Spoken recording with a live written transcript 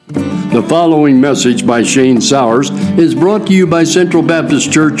The following message by Shane Sowers is brought to you by Central Baptist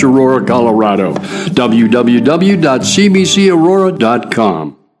Church, Aurora, Colorado.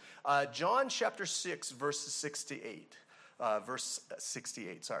 www.cbcaurora.com. John chapter 6, verse 68.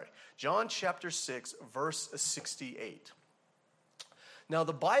 John chapter 6, verse 68. Now,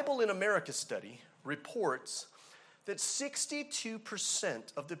 the Bible in America study reports that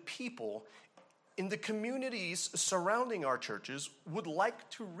 62% of the people in the communities surrounding our churches would like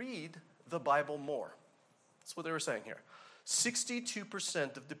to read the Bible more. That's what they were saying here.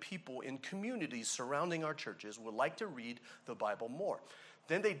 62% of the people in communities surrounding our churches would like to read the Bible more.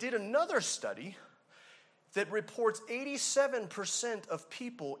 Then they did another study that reports 87% of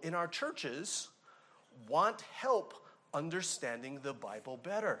people in our churches want help understanding the Bible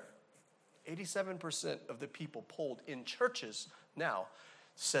better. 87% of the people polled in churches now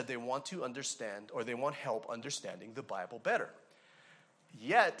said they want to understand, or they want help understanding the Bible better.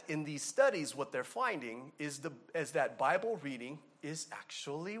 Yet, in these studies, what they're finding is that Bible reading is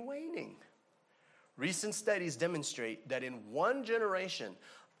actually waning. Recent studies demonstrate that in one generation,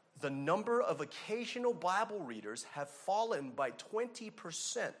 the number of occasional Bible readers have fallen by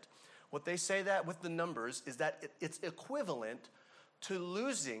 20%. What they say that with the numbers is that it's equivalent to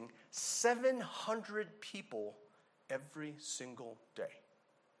losing 700 people every single day.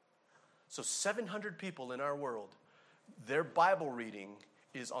 So 700 people in our world, their Bible reading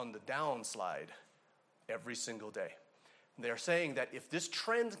is on the downslide every single day. They're saying that if this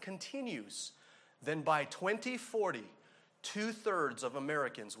trend continues, then by 2040, 2/3 of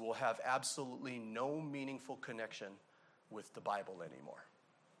Americans will have absolutely no meaningful connection with the Bible anymore.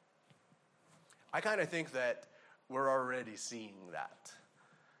 I kind of think that we're already seeing that.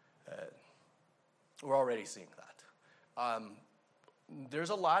 There's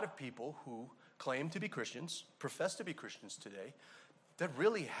a lot of people who claim to be Christians, profess to be Christians today, that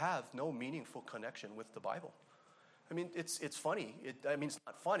really have no meaningful connection with the Bible. I mean, it's funny. It's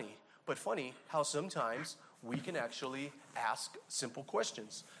not funny, but funny how sometimes we can actually ask simple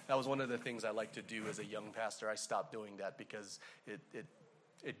questions. That was one of the things I like to do as a young pastor. I stopped doing that because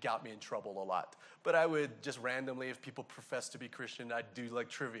it got me in trouble a lot. But I would just randomly, if people profess to be Christian, I'd do like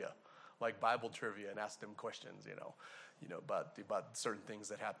trivia, like Bible trivia, and ask them questions, about certain things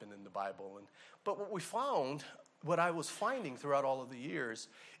that happen in the Bible. But what I was finding throughout all of the years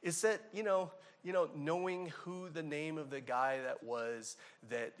is that, knowing who the name of the guy that was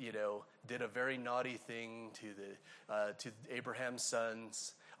that, did a very naughty thing to Abraham's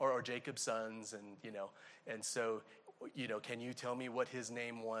sons or Jacob's sons, and so, can you tell me what his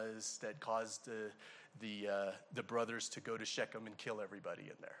name was that caused the brothers to go to Shechem and kill everybody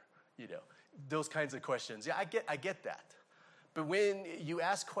in there? Those kinds of questions. Yeah, I get that. But when you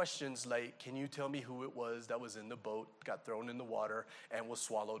ask questions like, can you tell me who it was that was in the boat, got thrown in the water, and was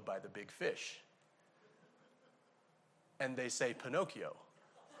swallowed by the big fish? And they say Pinocchio.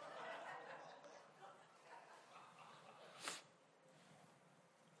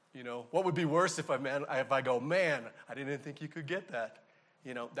 What would be worse if I go, man, I didn't think you could get that.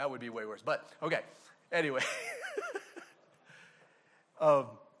 That would be way worse. But, okay, anyway.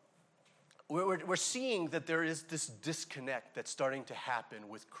 We're seeing that there is this disconnect that's starting to happen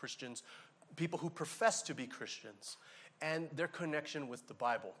with Christians, people who profess to be Christians, and their connection with the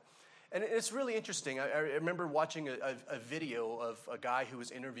Bible. And it's really interesting. I remember watching a video of a guy who was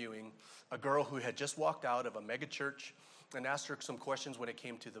interviewing a girl who had just walked out of a mega church and asked her some questions when it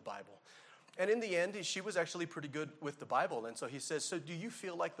came to the Bible. And in the end, she was actually pretty good with the Bible. And so he says, so do you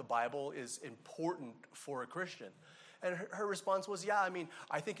feel like the Bible is important for a Christian? And her response was, yeah,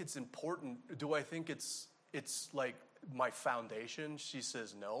 I think it's important. Do I think it's like my foundation? She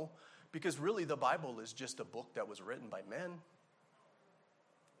says no, because really the Bible is just a book that was written by men.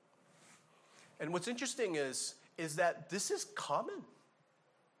 And what's interesting is that this is common.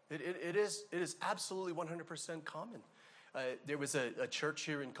 It is absolutely 100% common. There was a church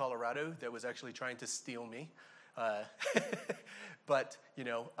here in Colorado that was actually trying to steal me. But,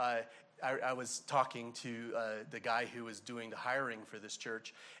 I was talking to the guy who was doing the hiring for this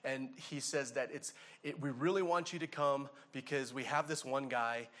church, and he says that we really want you to come because we have this one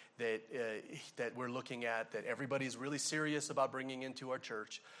guy that we're looking at that everybody's really serious about bringing into our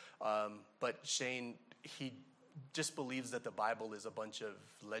church. But Shane, he just believes that the Bible is a bunch of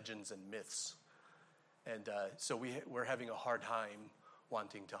legends and myths. And so we're having a hard time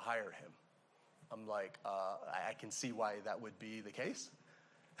wanting to hire him. I'm like, I can see why that would be the case.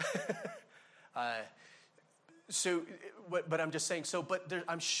 But I'm just saying,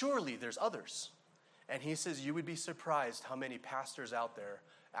 I'm surely there's others. And he says, you would be surprised how many pastors out there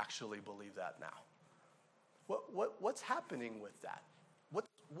actually believe that now. What's happening with that?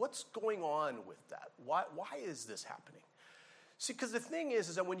 What's going on with that? Why is this happening? See, because the thing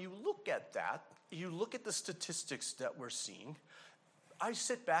is that when you look at that, you look at the statistics that we're seeing, I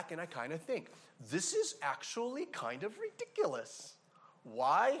sit back and I kind of think, this is actually kind of ridiculous.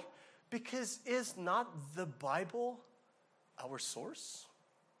 Why? Because is not the Bible our source?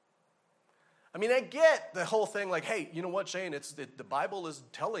 I mean, I get the whole thing like, hey, you know what, Shane, the Bible is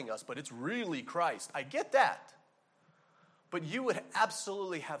telling us, but it's really Christ. I get that. But you would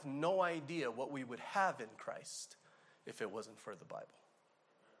absolutely have no idea what we would have in Christ if it wasn't for the Bible.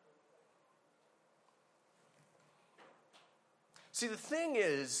 See, the thing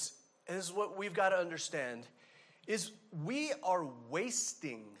is what we've got to understand, is we are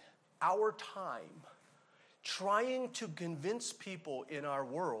wasting our time trying to convince people in our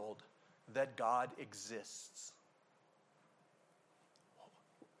world that God exists.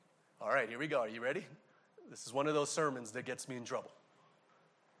 All right, here we go. Are you ready? This is one of those sermons that gets me in trouble.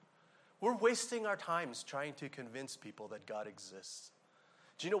 We're wasting our times trying to convince people that God exists.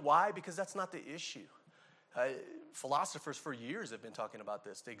 Do you know why? Because that's not the issue. Philosophers for years have been talking about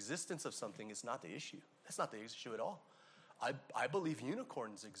this. The existence of something is not the issue. That's not the issue at all. I believe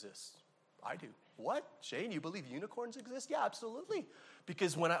unicorns exist. I do. What? Shane, you believe unicorns exist? Yeah, absolutely.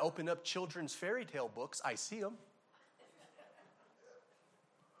 Because when I open up children's fairy tale books, I see them.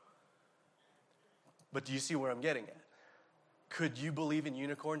 But do you see where I'm getting at? Could you believe in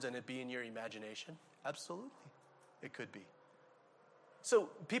unicorns and it be in your imagination? Absolutely. It could be. So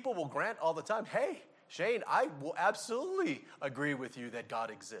people will grant all the time, hey, Shane, I will absolutely agree with you that God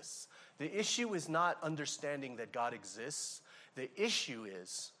exists. The issue is not understanding that God exists. The issue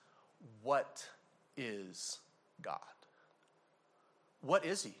is, what is God? What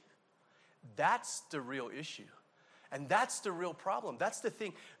is he? That's the real issue. And that's the real problem. That's the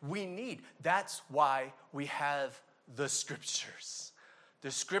thing we need. That's why we have the Scriptures.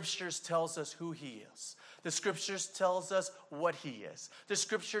 The Scriptures tells us who he is. The Scriptures tells us what he is. The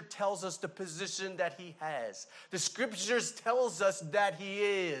Scripture tells us the position that he has. The Scriptures tells us that he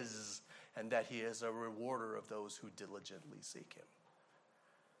is, and that he is a rewarder of those who diligently seek him.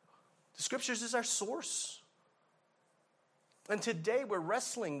 The Scriptures is our source. And today we're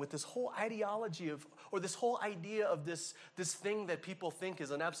wrestling with this whole ideology of, or this whole idea of this thing that people think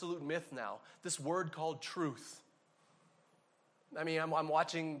is an absolute myth now, this word called truth. I mean, I'm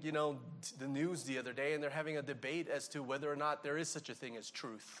watching, the news the other day, and they're having a debate as to whether or not there is such a thing as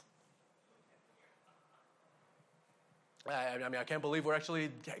truth. I can't believe we're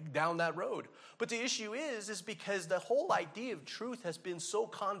actually down that road. But the issue is because the whole idea of truth has been so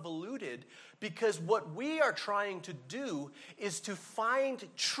convoluted, because what we are trying to do is to find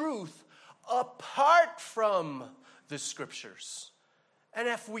truth apart from the Scriptures. And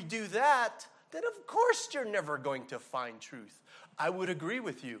if we do that, then of course you're never going to find truth. I would agree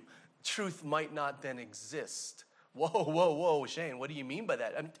with you. Truth might not then exist. Whoa, Shane, what do you mean by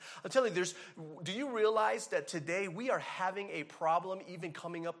that? I'm telling you, do you realize that today we are having a problem even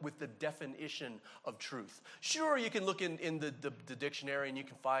coming up with the definition of truth? Sure, you can look in the dictionary and you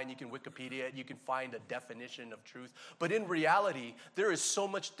can Wikipedia, and you can find a definition of truth. But in reality, there is so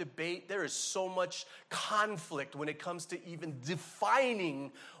much debate, there is so much conflict when it comes to even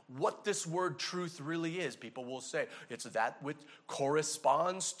defining what this word truth really is. People will say it's that which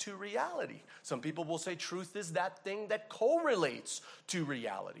corresponds to reality. Some people will say truth is that thing that correlates to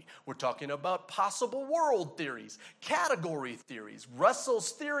reality. We're talking about possible world theories, category theories,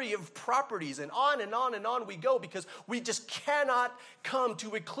 Russell's theory of properties, and on and on and on we go, because we just cannot come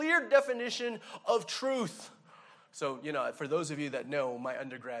to a clear definition of truth. So, for those of you that know, my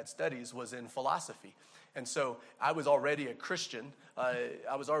undergrad studies was in philosophy. And so I was already a Christian. And,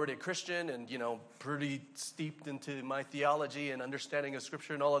 pretty steeped into my theology and understanding of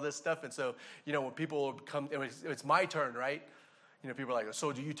Scripture and all of this stuff. And so, when people would come, it's my turn, right? People are like,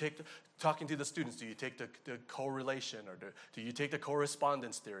 so do you talking to the students, do you take the correlation, or do you take the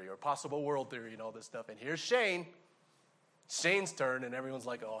correspondence theory or possible world theory and all this stuff? And here's Shane's turn, and everyone's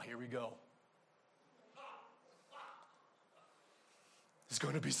like, oh, here we go. There's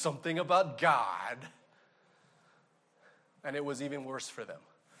going to be something about God. And it was even worse for them.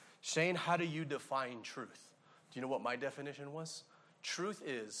 Shane, how do you define truth? Do you know what my definition was? Truth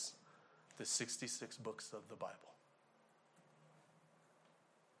is the 66 books of the Bible.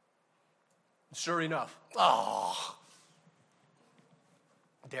 Sure enough.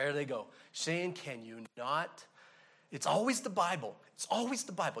 There they go. Shane, can you not? It's always the Bible. It's always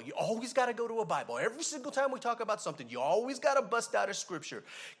the Bible. You always got to go to a Bible. Every single time we talk about something, you always got to bust out a Scripture.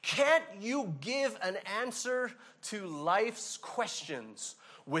 Can't you give an answer to life's questions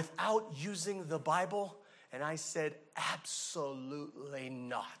without using the Bible? And I said, absolutely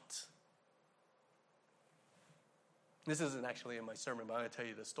not. This isn't actually in my sermon, but I'm going to tell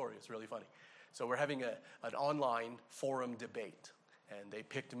you this story. It's really funny. So we're having an online forum debate, and they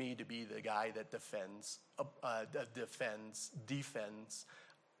picked me to be the guy that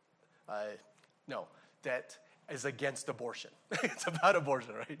that is against abortion. It's about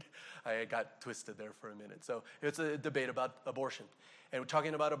abortion, right? I got twisted there for a minute. So it's a debate about abortion. And we're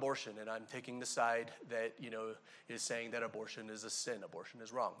talking about abortion, and I'm taking the side that, is saying that abortion is a sin. Abortion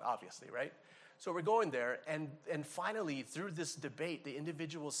is wrong, obviously, right? So we're going there, and finally, through this debate, the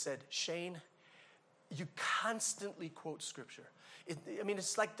individual said, Shane, you constantly quote Scripture.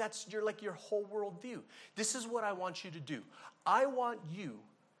 It's like that's your whole worldview. This is what I want you to do. I want you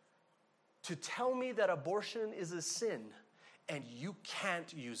to tell me that abortion is a sin, and you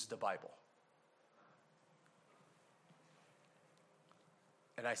can't use the Bible.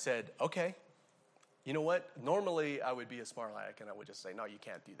 And I said, okay. You know what? Normally, I would be a smart aleck, and I would just say, no, you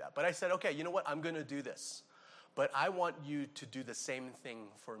can't do that. But I said, okay, you know what? I'm going to do this. But I want you to do the same thing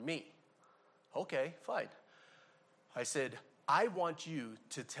for me. Okay, fine. I said, I want you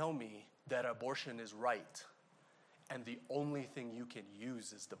to tell me that abortion is right, and the only thing you can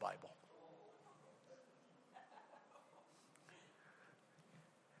use is the Bible.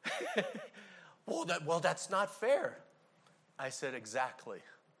 Well, that's not fair. I said, exactly.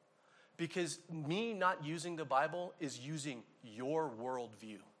 Because me not using the Bible is using your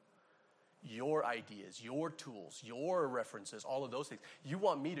worldview, your ideas, your tools, your references, all of those things. You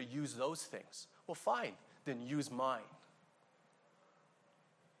want me to use those things. Well, fine, then use mine.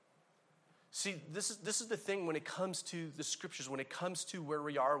 See, this is the thing when it comes to the Scriptures, when it comes to where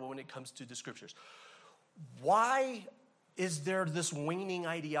we are, when it comes to the Scriptures. Why is there this waning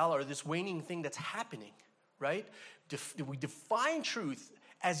ideology or this waning thing that's happening, right? We define truth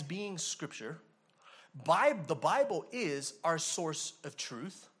as being Scripture. The Bible is our source of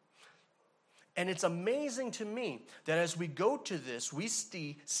truth. And it's amazing to me that as we go to this, we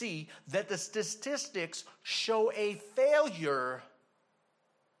see that the statistics show a failure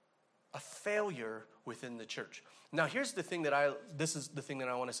within the church. Now, here's the thing this is the thing that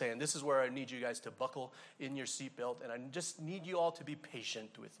I want to say, and this is where I need you guys to buckle in your seatbelt, and I just need you all to be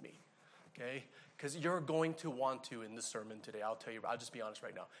patient with me, okay? Because you're going to want to in this sermon today. I'll just be honest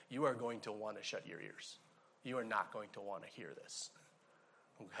right now. You are going to want to shut your ears. You are not going to want to hear this,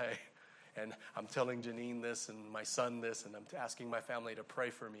 okay? And I'm telling Janine this and my son this, and I'm asking my family to pray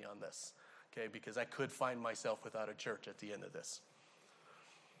for me on this, okay? Because I could find myself without a church at the end of this.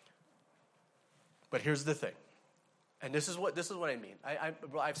 But here's the thing, and this is what I mean.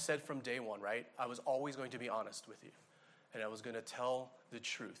 I've said from day one, right? I was always going to be honest with you, and I was going to tell the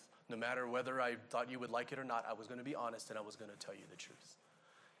truth. No matter whether I thought you would like it or not, I was going to be honest, and I was going to tell you the truth.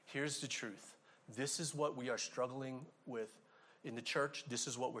 Here's the truth. This is what we are struggling with in the church. This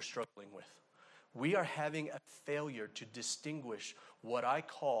is what we're struggling with. We are having a failure to distinguish what I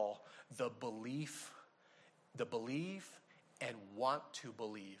call the believe and want to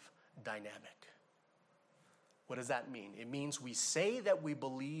believe dynamic. What does that mean? It means we say that we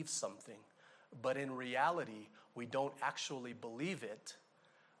believe something, but in reality, we don't actually believe it.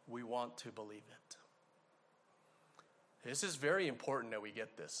 We want to believe it. This is very important that we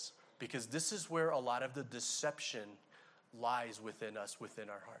get this, because this is where a lot of the deception lies within us, within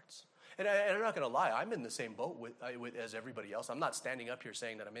our hearts. And I'm not going to lie, I'm in the same boat as everybody else. I'm not standing up here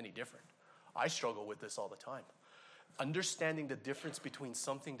saying that I'm any different. I struggle with this all the time. Understanding the difference between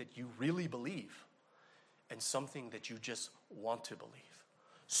something that you really believe and something that you just want to believe.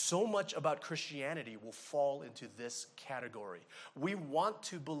 So much about Christianity will fall into this category. We want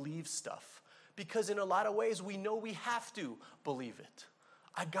to believe stuff because in a lot of ways we know we have to believe it.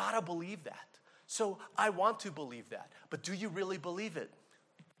 I gotta believe that. So I want to believe that. But do you really believe it?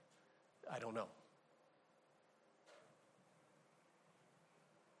 I don't know.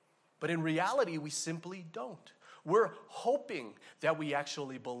 But in reality, we simply don't. We're hoping that we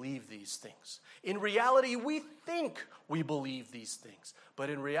actually believe these things. In reality, we think we believe these things.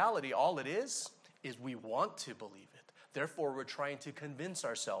 But in reality, all it is we want to believe it. Therefore, we're trying to convince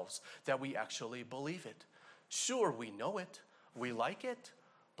ourselves that we actually believe it. Sure, we know it, we like it,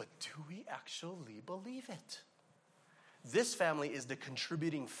 but do we actually believe it? This family is the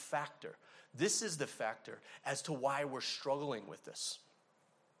contributing factor. This is the factor as to why we're struggling with this.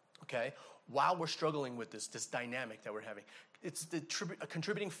 Okay? While we're struggling with this dynamic that we're having, It's a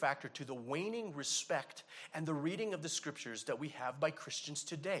contributing factor to the waning respect and the reading of the scriptures that we have by Christians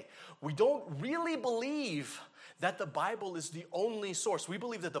today. We don't really believe that the Bible is the only source. We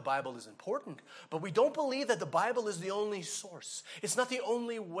believe that the Bible is important, but we don't believe that the Bible is the only source. It's not the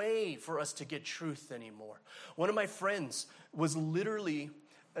only way for us to get truth anymore. One of my friends was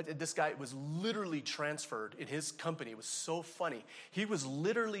this guy was literally transferred in his company. It was so funny. He was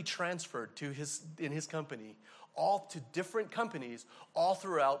literally transferred in his company, all to different companies, all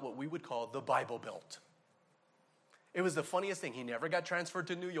throughout what we would call the Bible Belt. It was the funniest thing. He never got transferred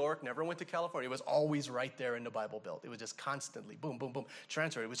to New York, never went to California. It was always right there in the Bible Belt. It was just constantly boom, boom, boom,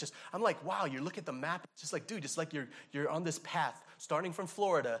 transferred. It was just, I'm like, wow, you look at the map, it's just like, dude, it's like you're on this path, starting from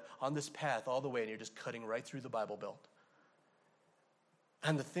Florida, on this path all the way, and you're just cutting right through the Bible Belt.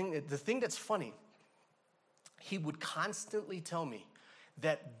 And the thing that's funny, he would constantly tell me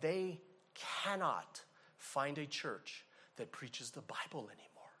that they cannot find a church that preaches the Bible anymore.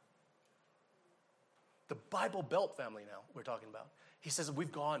 The Bible Belt family now we're talking about. He says,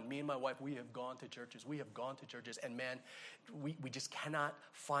 me and my wife, we have gone to churches. And man, we just cannot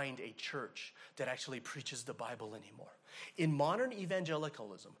find a church that actually preaches the Bible anymore. In modern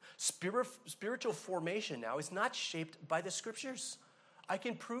evangelicalism, spiritual formation now is not shaped by the scriptures. I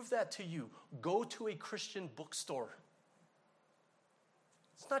can prove that to you. Go to a Christian bookstore.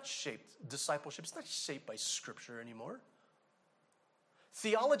 Discipleship, it's not shaped by scripture anymore.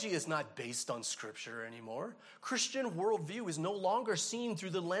 Theology is not based on scripture anymore. Christian worldview is no longer seen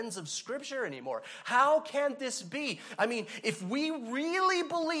through the lens of scripture anymore. How can this be? I mean, if we really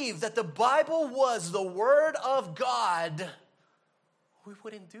believe that the Bible was the Word of God, we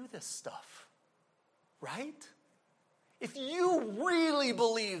wouldn't do this stuff, right? If you really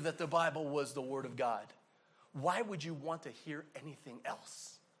believe that the Bible was the Word of God, why would you want to hear anything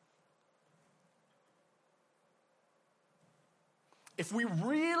else? If we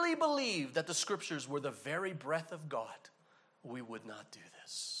really believe that the scriptures were the very breath of God, we would not do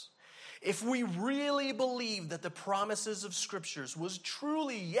this. If we really believe that the promises of scriptures was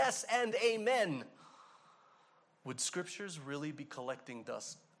truly yes and amen, would scriptures really be collecting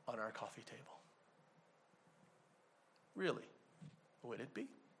dust on our coffee table? Really? Would it be?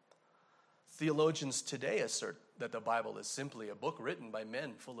 Theologians today assert that the Bible is simply a book written by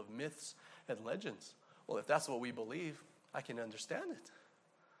men full of myths and legends. Well, if that's what we believe, I can understand it.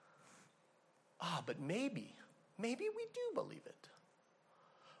 But maybe we do believe it.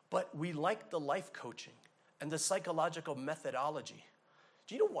 But we like the life coaching and the psychological methodology.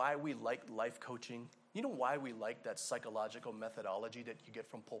 Do you know why we like life coaching? You know why we like that psychological methodology that you get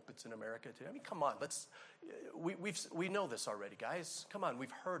from pulpits in America today? I mean, come on, we know this already, guys. Come on,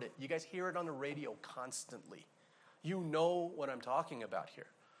 we've heard it. You guys hear it on the radio constantly. You know what I'm talking about here.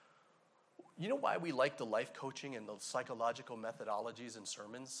 You know why we like the life coaching and the psychological methodologies and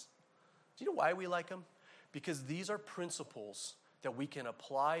sermons? Do you know why we like them? Because these are principles that we can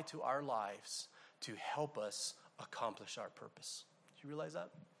apply to our lives to help us accomplish our purpose. Do you realize that?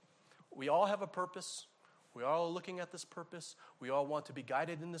 We all have a purpose. We are all looking at this purpose. We all want to be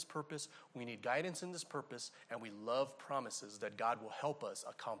guided in this purpose. We need guidance in this purpose, and we love promises that God will help us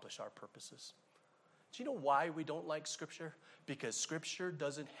accomplish our purposes. Do you know why we don't like Scripture? Because Scripture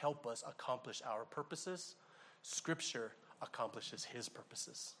doesn't help us accomplish our purposes. Scripture accomplishes His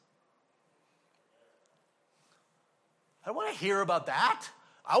purposes. I don't want to hear about that.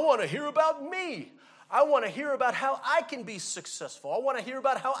 I want to hear about me. I want to hear about how I can be successful. I want to hear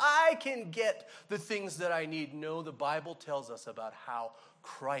about how I can get the things that I need. No, the Bible tells us about how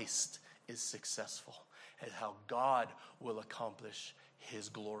Christ is successful and how God will accomplish His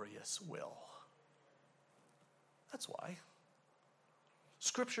glorious will. That's why.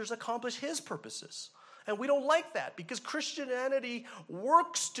 Scriptures accomplish His purposes. And we don't like that because Christianity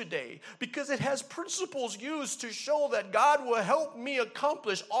works today because it has principles used to show that God will help me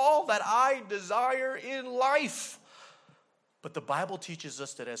accomplish all that I desire in life. But the Bible teaches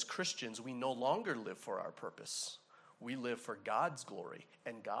us that as Christians, we no longer live for our purpose. We live for God's glory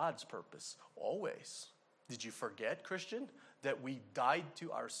and God's purpose always. Did you forget, Christian, that we died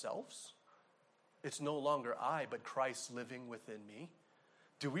to ourselves? It's no longer I, but Christ living within me.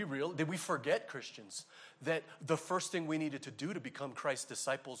 Did we forget, Christians, that the first thing we needed to do to become Christ's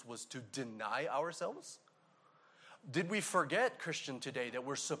disciples was to deny ourselves? Did we forget, Christian, today that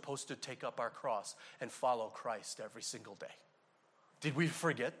we're supposed to take up our cross and follow Christ every single day? Did we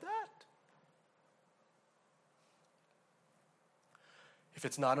forget that? If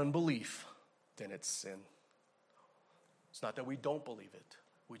it's not unbelief, then it's sin. It's not that we don't believe it.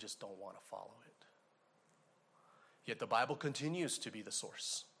 We just don't want to follow it. Yet the Bible continues to be the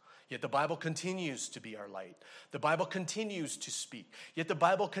source. Yet the Bible continues to be our light. The Bible continues to speak. Yet the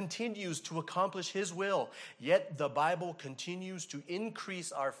Bible continues to accomplish His will. Yet the Bible continues to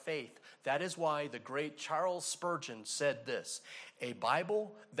increase our faith. That is why the great Charles Spurgeon said this: a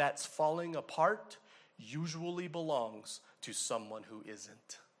Bible that's falling apart usually belongs to someone who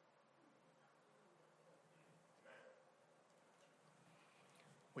isn't.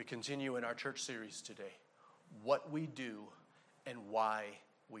 We continue in our church series today, what we do and why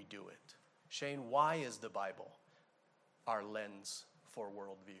we do it. Shane, why is the Bible our lens for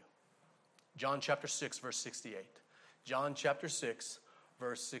worldview? John chapter 6, verse 68. John chapter 6,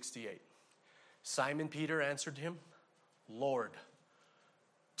 verse 68. Simon Peter answered him, Lord,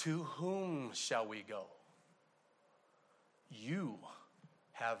 to whom shall we go? You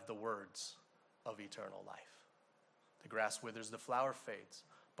have the words of eternal life. The grass withers, the flower fades,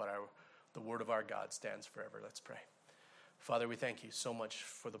 but the word of our God stands forever. Let's pray. Father, we thank you so much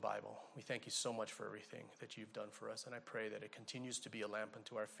for the Bible. We thank you so much for everything that you've done for us, and I pray that it continues to be a lamp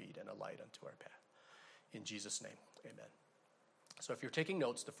unto our feet and a light unto our path. In Jesus' name, amen. So if you're taking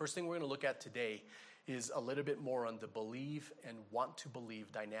notes, the first thing we're going to look at today is a little bit more on the believe and want to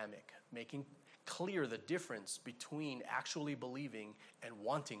believe dynamic, making clear the difference between actually believing and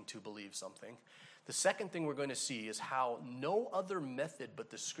wanting to believe something. The second thing we're going to see is how no other method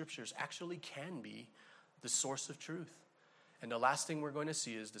but the Scriptures actually can be the source of truth. And the last thing we're going to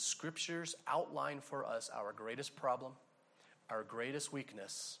see is the Scriptures outline for us our greatest problem, our greatest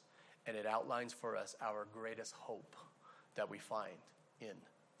weakness, and it outlines for us our greatest hope that we find in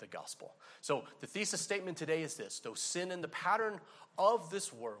the gospel. So the thesis statement today is this: though sin and the pattern of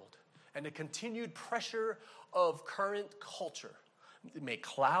this world and the continued pressure of current culture may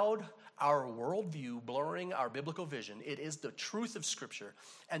cloud our worldview, blurring our biblical vision, it is the truth of Scripture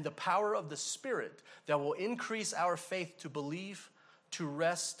and the power of the Spirit that will increase our faith to believe, to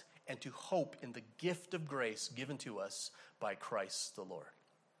rest, and to hope in the gift of grace given to us by Christ the Lord.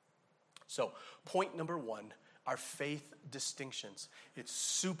 So, point number one, our faith distinctions. It's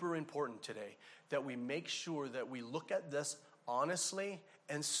super important today that we make sure that we look at this honestly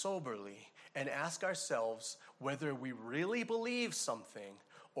and soberly and ask ourselves whether we really believe something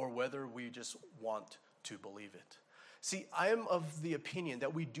or whether we just want to believe it. See, I am of the opinion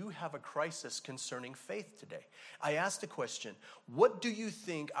that we do have a crisis concerning faith today. I asked the question, what do you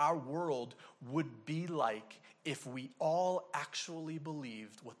think our world would be like if we all actually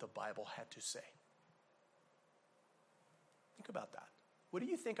believed what the Bible had to say? Think about that. What do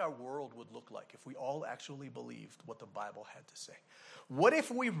you think our world would look like if we all actually believed what the Bible had to say? What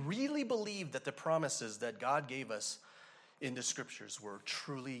if we really believed that the promises that God gave us in the Scriptures were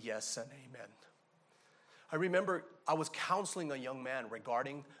truly yes and amen? I remember I was counseling a young man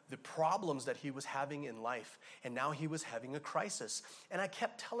regarding the problems that he was having in life, and now he was having a crisis. And I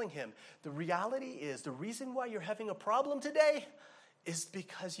kept telling him, the reality is, the reason why you're having a problem today is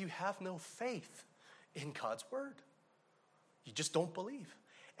because you have no faith in God's word. You just don't believe.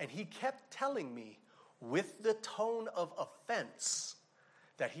 And he kept telling me with the tone of offense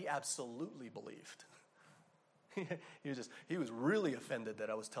that he absolutely believed. He was really offended that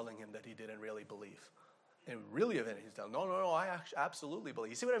I was telling him that he didn't really believe. And really offended. He's telling, no, I absolutely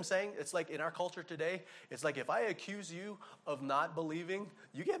believe. You see what I'm saying? It's like in our culture today, it's like if I accuse you of not believing,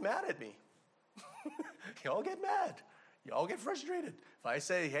 you get mad at me. You all get mad. You all get frustrated. If I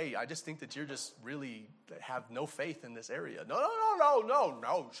say, hey, I just think that you're just really have no faith in this area. No,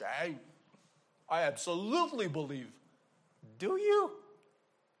 Shane. I absolutely believe. Do you?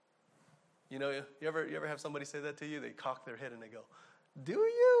 You know, you ever have somebody say that to you? They cock their head and they go, do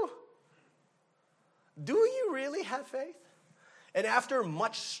you? Do you really have faith? And after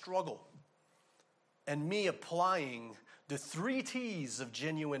much struggle and me applying the 3 T's of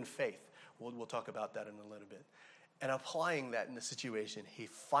genuine faith, we'll talk about that in a little bit, and applying that in the situation, he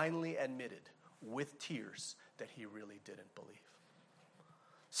finally admitted with tears that he really didn't believe.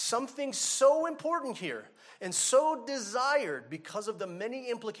 Something so important here and so desired because of the many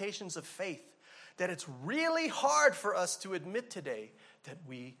implications of faith that it's really hard for us to admit today that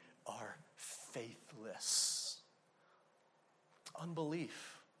we are faithless.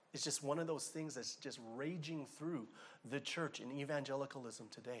 Unbelief is just one of those things that's just raging through the church in evangelicalism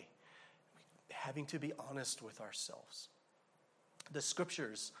today. Having to be honest with ourselves. The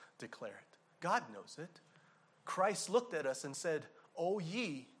Scriptures declare it. God knows it. Christ looked at us and said, O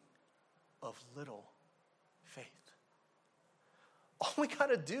ye of little faith. All we got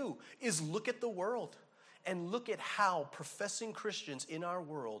to do is look at the world and look at how professing Christians in our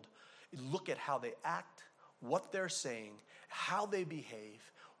world look at how they act, what they're saying, how they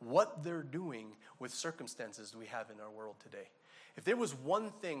behave, what they're doing with circumstances we have in our world today. If there was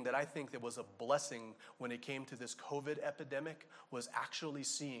one thing that I think that was a blessing when it came to this COVID epidemic, was actually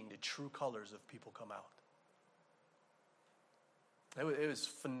seeing the true colors of people come out. It was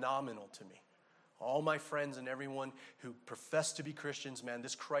phenomenal to me. All my friends and everyone who professed to be Christians, man,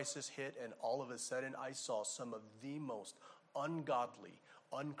 this crisis hit, and all of a sudden I saw some of the most ungodly,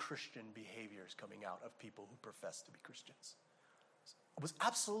 unchristian behaviors coming out of people who profess to be Christians. It was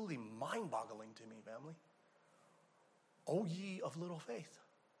absolutely mind-boggling to me, family. O ye of little faith.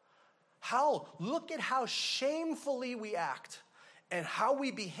 Look at how shamefully we act and how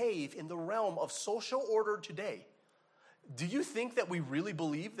we behave in the realm of social order today. Do you think that we really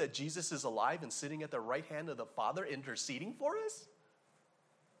believe that Jesus is alive and sitting at the right hand of the Father interceding for us?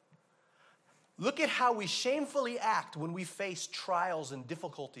 Look at how we shamefully act when we face trials and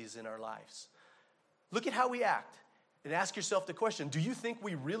difficulties in our lives. Look at how we act. And ask yourself the question, do you think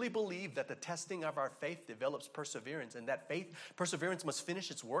we really believe that the testing of our faith develops perseverance, and that perseverance must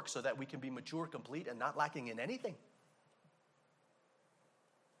finish its work so that we can be mature, complete, and not lacking in anything?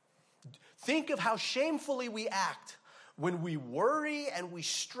 Think of how shamefully we act when we worry and we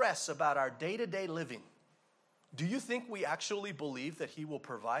stress about our day-to-day living. Do you think we actually believe that He will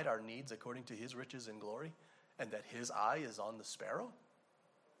provide our needs according to His riches and glory, and that His eye is on the sparrow?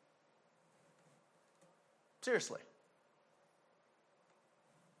 Seriously.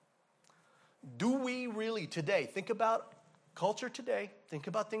 Do we really today, think about culture today, think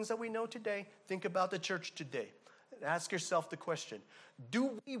about things that we know today, think about the church today, and ask yourself the question,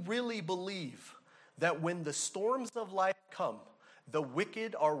 do we really believe that when the storms of life come, the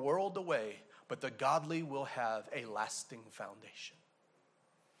wicked are whirled away, but the godly will have a lasting foundation?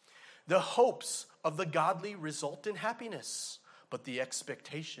 The hopes of the godly result in happiness, but the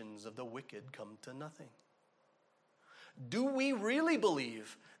expectations of the wicked come to nothing. Do we really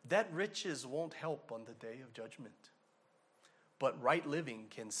believe that riches won't help on the day of judgment, but right living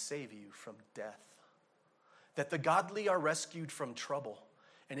can save you from death? That the godly are rescued from trouble,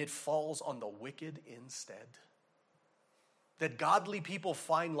 and it falls on the wicked instead? That godly people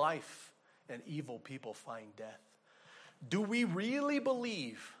find life, and evil people find death? Do we really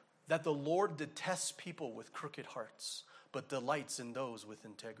believe that the Lord detests people with crooked hearts, but delights in those with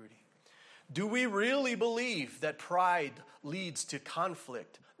integrity? Do we really believe that pride leads to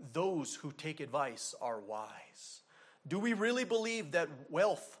conflict? Those who take advice are wise. Do we really believe that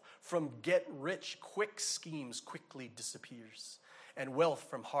wealth from get-rich-quick schemes quickly disappears, and wealth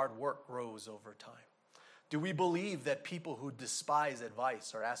from hard work grows over time? Do we believe that people who despise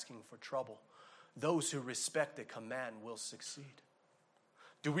advice are asking for trouble? Those who respect a command will succeed.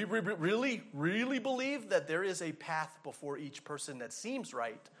 Do we really believe that there is a path before each person that seems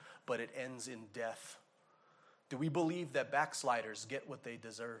right, but it ends in death? Do we believe that backsliders get what they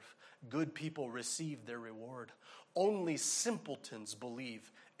deserve? Good people receive their reward. Only simpletons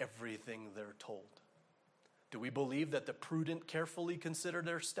believe everything they're told. Do we believe that the prudent carefully consider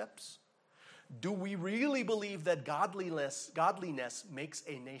their steps? Do we really believe that godliness makes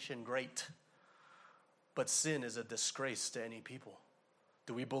a nation great, but sin is a disgrace to any people?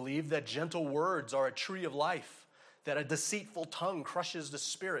 Do we believe that gentle words are a tree of life, that a deceitful tongue crushes the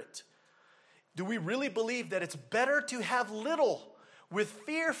spirit? Do we really believe that it's better to have little with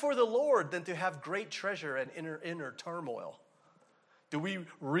fear for the Lord than to have great treasure and inner turmoil? Do we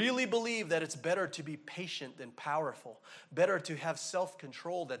really believe that it's better to be patient than powerful, better to have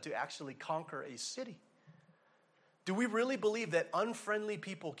self-control than to actually conquer a city? Do we really believe that unfriendly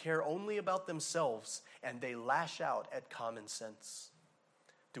people care only about themselves and they lash out at common sense?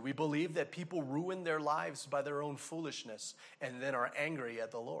 Do we believe that people ruin their lives by their own foolishness and then are angry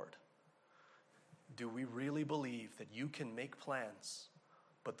at the Lord? Do we really believe that you can make plans,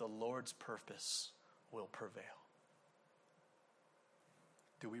 but the Lord's purpose will prevail?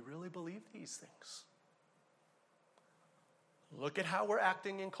 Do we really believe these things? Look at how we're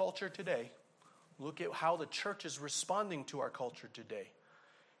acting in culture today. Look at how the church is responding to our culture today.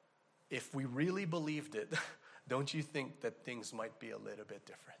 If we really believed it, don't you think that things might be a little bit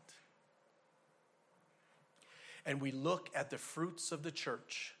different? And we look at the fruits of the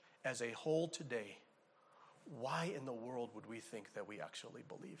church as a whole today. Why in the world would we think that we actually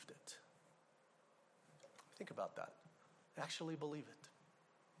believed it? Think about that. Actually believe it.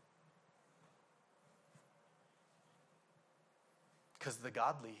 Because the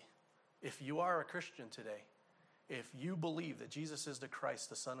godly, if you are a Christian today, if you believe that Jesus is the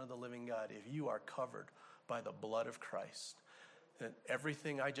Christ, the Son of the living God, if you are covered by the blood of Christ, then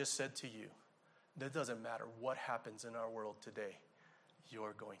everything I just said to you, that doesn't matter what happens in our world today,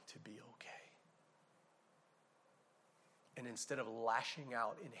 you're going to be okay. And instead of lashing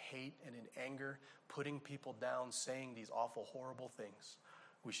out in hate and in anger, putting people down, saying these awful, horrible things,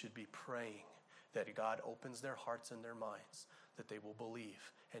 we should be praying that God opens their hearts and their minds, that they will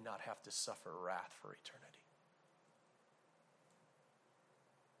believe and not have to suffer wrath for eternity.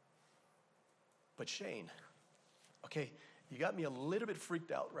 But Shane, okay, you got me a little bit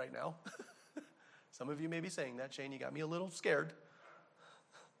freaked out right now. Some of you may be saying that. Shane, you got me a little scared.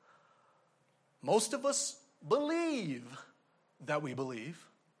 Most of us believe that we believe.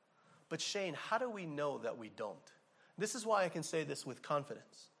 But Shane, how do we know that we don't? This is why I can say this with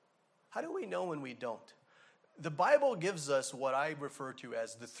confidence. How do we know when we don't? The Bible gives us what I refer to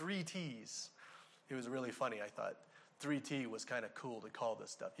as the 3 T's. It was really funny, I thought. 3T was kind of cool to call this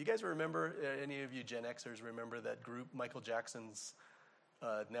stuff. You guys remember, any of you Gen Xers remember that group, Michael Jackson's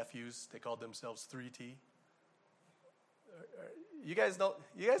nephews? They called themselves 3T. You guys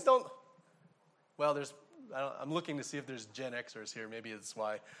don't? Well, I'm looking to see if there's Gen Xers here. Maybe it's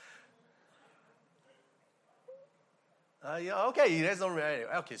why. Yeah, okay, you guys don't remember.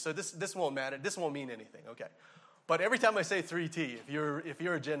 Anyway, okay, so this won't matter. This won't mean anything. Okay. But every time I say 3T, if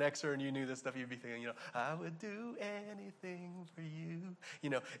you're a Gen Xer and you knew this stuff, you'd be thinking, I would do anything for you.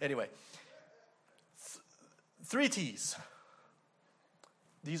 Anyway. 3 T's.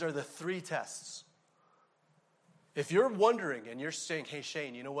 These are the 3 tests. If you're wondering and you're saying, hey,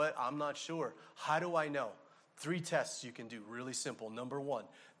 Shane, you know what? I'm not sure. How do I know? 3 tests you can do, really simple. Number 1,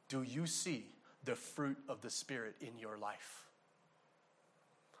 do you see the fruit of the Spirit in your life?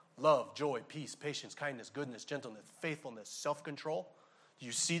 Love, joy, peace, patience, kindness, goodness, gentleness, faithfulness, self-control. Do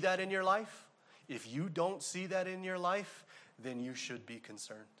you see that in your life? If you don't see that in your life, then you should be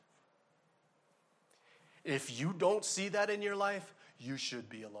concerned. If you don't see that in your life, you should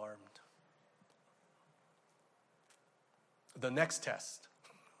be alarmed. The next test.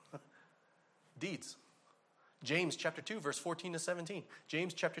 Deeds. James chapter 2, verse 14 to 17.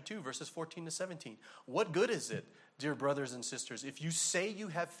 James chapter 2, verses 14 to 17. What good is it, dear brothers and sisters, if you say you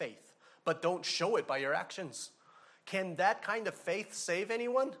have faith, but don't show it by your actions? Can that kind of faith save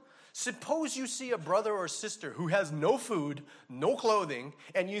anyone? Suppose you see a brother or sister who has no food, no clothing,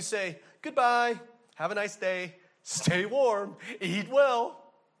 and you say, goodbye, have a nice day, stay warm, eat well.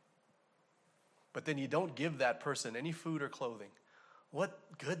 But then you don't give that person any food or clothing. What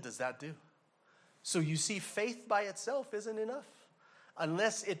good does that do? So you see, faith by itself isn't enough.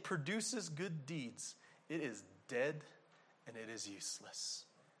 Unless it produces good deeds, it is dead and it is useless.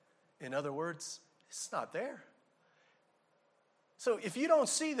 In other words, it's not there. So if you don't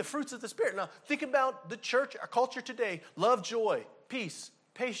see the fruits of the Spirit, now think about the church, our culture today: love, joy, peace,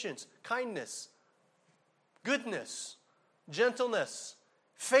 patience, kindness, goodness, gentleness,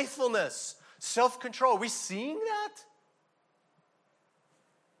 faithfulness, self-control. Are we seeing that?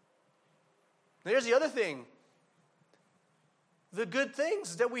 Here's the other thing. The good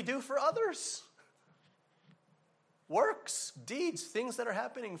things that we do for others. Works, deeds, things that are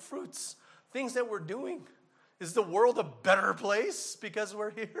happening, fruits, things that we're doing. Is the world a better place because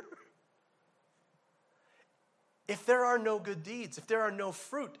we're here? If there are no good deeds, if there are no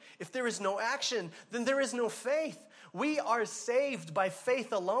fruit, if there is no action, then there is no faith. We are saved by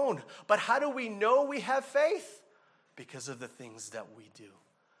faith alone. But how do we know we have faith? Because of the things that we do.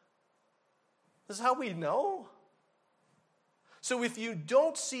 This is how we know. So if you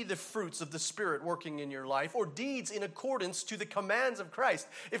don't see the fruits of the Spirit working in your life or deeds in accordance to the commands of Christ,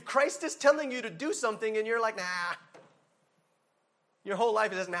 if Christ is telling you to do something and you're like, nah, your whole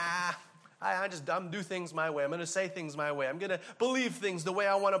life is, nah, I'm do things my way. I'm going to say things my way. I'm going to believe things the way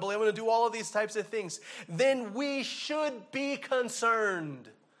I want to believe. I'm going to do all of these types of things. Then we should be concerned.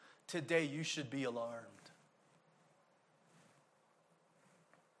 Today you should be alarmed.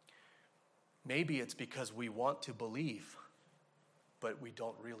 Maybe it's because we want to believe, but we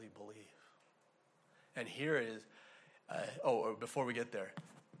don't really believe. And here is, before we get there,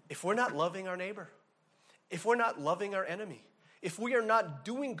 if we're not loving our neighbor, if we're not loving our enemy, if we are not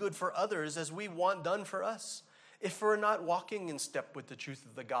doing good for others as we want done for us, if we're not walking in step with the truth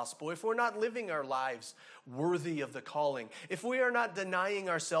of the gospel, if we're not living our lives worthy of the calling, if we are not denying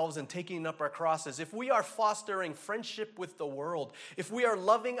ourselves and taking up our crosses, if we are fostering friendship with the world, if we are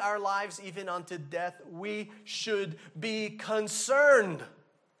loving our lives even unto death, we should be concerned.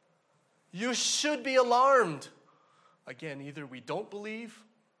 You should be alarmed. Again, either we don't believe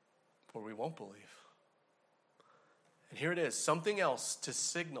or we won't believe. And here it is, something else to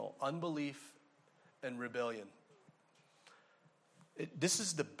signal unbelief and rebellion. This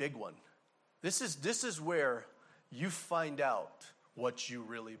is the big one. This is where you find out what you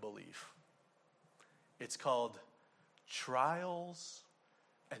really believe. It's called trials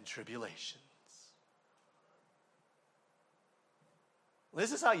and tribulations.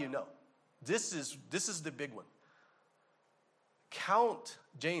 This is how you know. This is the big one. Count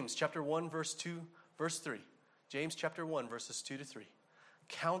James chapter 1, verse 2, verse 3. James chapter 1, verses 2 to 3.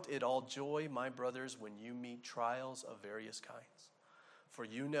 Count it all joy, my brothers, when you meet trials of various kinds. For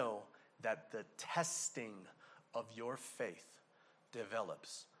you know that the testing of your faith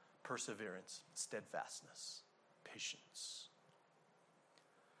develops perseverance, steadfastness, patience.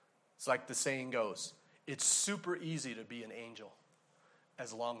 It's like the saying goes, it's super easy to be an angel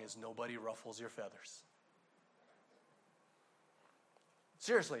as long as nobody ruffles your feathers.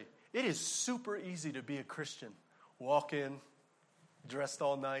 Seriously, it is super easy to be a Christian. Walk in, dressed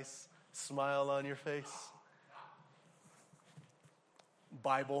all nice, smile on your face.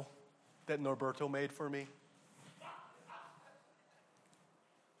 Bible that Norberto made for me.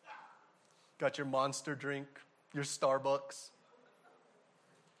 Got your Monster drink, your Starbucks.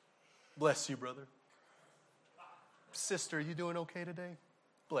 Bless you, brother. Sister, you doing okay today?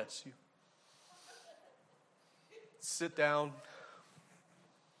 Bless you. Sit down.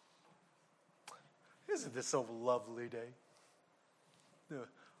 Isn't this a lovely day?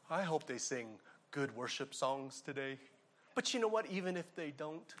 I hope they sing good worship songs today. But you know what? Even if they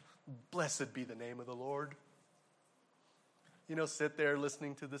don't, blessed be the name of the Lord. You know, sit there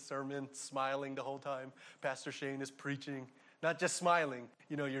listening to the sermon, smiling the whole time. Pastor Shane is preaching. Not just smiling,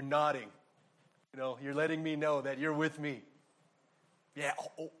 you know, you're nodding. You know, you're letting me know that you're with me. Yeah,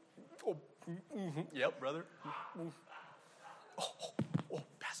 yep, brother.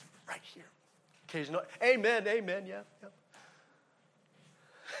 Pastor, right here. Occasional, amen, yeah.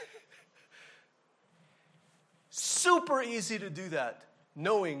 Super easy to do that,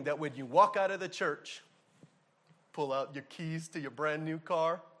 knowing that when you walk out of the church, pull out your keys to your brand new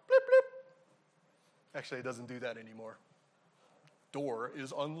car, blip, blip. Actually, it doesn't do that anymore. Door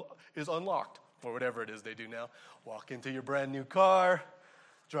is unlocked, or whatever it is they do now. Walk into your brand new car,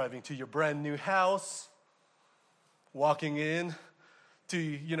 driving to your brand new house, walking in to,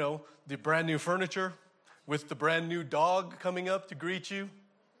 you know, the brand new furniture with the brand new dog coming up to greet you.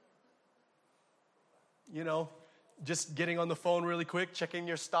 You know, just getting on the phone really quick, checking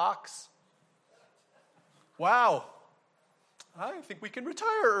your stocks. Wow, I think we can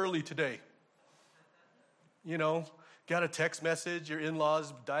retire early today. You know, got a text message, your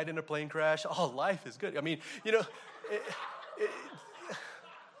in-laws died in a plane crash. Oh, life is good. I mean, you know,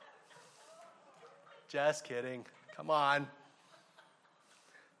 just kidding. Come on.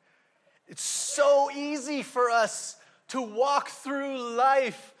 It's so easy for us to walk through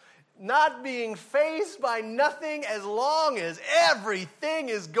life not being faced by nothing as long as everything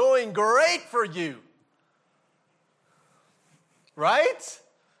is going great for you. Right?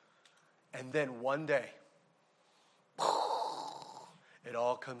 And then one day, it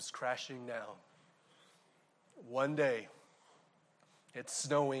all comes crashing down. One day, it's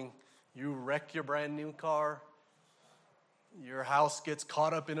snowing, you wreck your brand new car, your house gets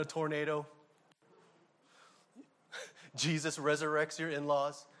caught up in a tornado, Jesus resurrects your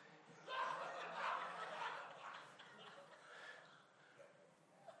in-laws.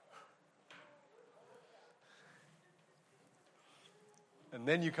 And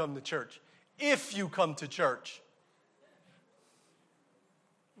then you come to church. If you come to church.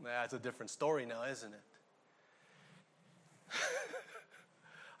 That's a different story now, isn't it?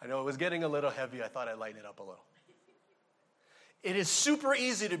 I know it was getting a little heavy. I thought I'd lighten it up a little. It is super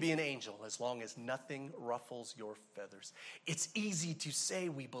easy to be an angel as long as nothing ruffles your feathers. It's easy to say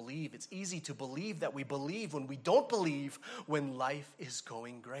we believe. It's easy to believe that we believe when we don't believe when life is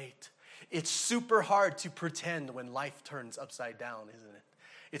going great. It's super hard to pretend when life turns upside down, isn't it?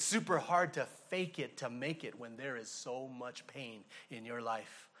 It's super hard to fake it, to make it when there is so much pain in your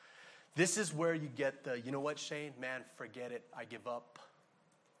life. This is where you get the, you know what, Shane? Man, forget it. I give up.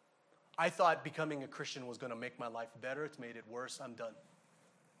 I thought becoming a Christian was going to make my life better. It's made it worse. I'm done.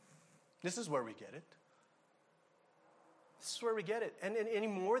 This is where we get it. This is where we get it. And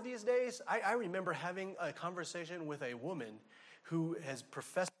anymore these days, I remember having a conversation with a woman who has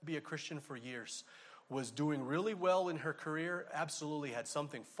professed to be a Christian for years, was doing really well in her career, absolutely had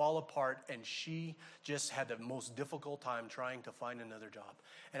something fall apart, and she just had the most difficult time trying to find another job.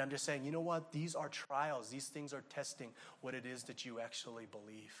 And I'm just saying, you know what? These are trials. These things are testing what it is that you actually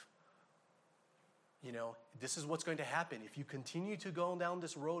believe. You know, this is what's going to happen. If you continue to go down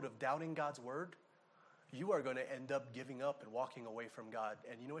this road of doubting God's word, you are going to end up giving up and walking away from God.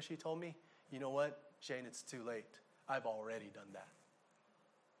 And you know what she told me? You know what, Shane, it's too late. I've already done that.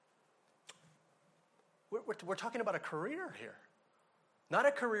 We're talking about a career here. Not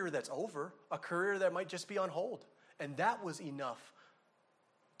a career that's over, a career that might just be on hold. And that was enough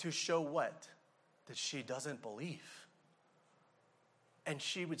to show what? That she doesn't believe. And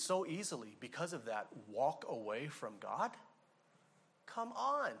she would so easily, because of that, walk away from God? Come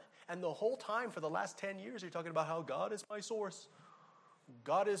on. And the whole time for the last 10 years, you're talking about how God is my source.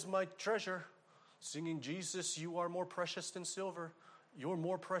 God is my treasure. Singing, Jesus, you are more precious than silver. You're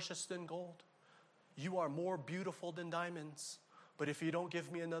more precious than gold. You are more beautiful than diamonds. But if you don't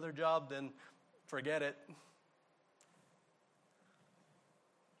give me another job, then forget it.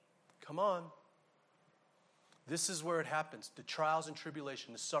 Come on. This is where it happens. The trials and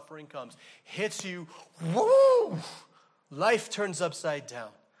tribulation, the suffering comes, hits you. Woo! Life turns upside down.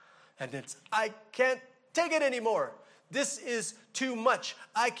 And it's, I can't take it anymore. This is too much.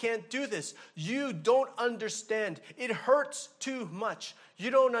 I can't do this. You don't understand. It hurts too much. You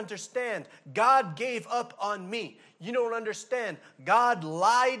don't understand. God gave up on me. You don't understand. God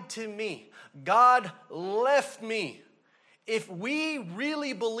lied to me. God left me. If we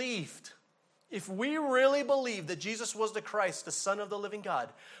really believed that Jesus was the Christ, the Son of the living God,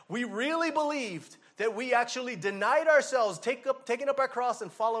 we really believed that we actually denied ourselves, taking up our cross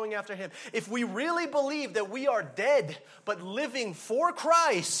and following after him. If we really believe that we are dead but living for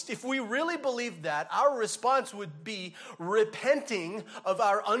Christ, if we really believe that, our response would be repenting of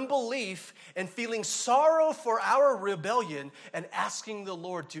our unbelief and feeling sorrow for our rebellion and asking the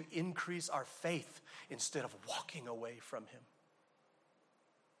Lord to increase our faith instead of walking away from him.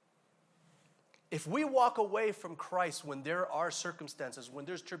 If we walk away from Christ when there are circumstances, when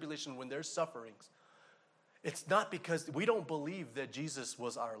there's tribulation, when there's sufferings, it's not because we don't believe that Jesus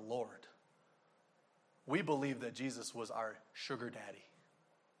was our Lord. We believe that Jesus was our sugar daddy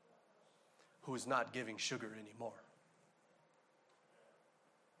who is not giving sugar anymore.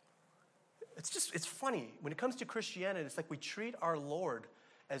 It's funny. When it comes to Christianity, it's like we treat our Lord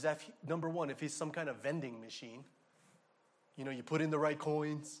as if, number one, if he's some kind of vending machine. You know, you put in the right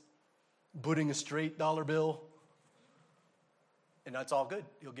coins, putting a straight dollar bill, and that's all good.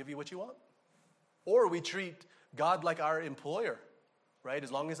 He'll give you what you want. Or we treat God like our employer, right?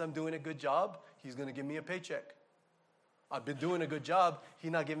 As long as I'm doing a good job, he's going to give me a paycheck. I've been doing a good job,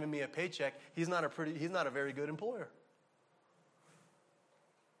 he's not giving me a paycheck. He's not a very good employer.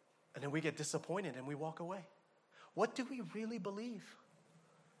 And then we get disappointed and we walk away. What do we really believe?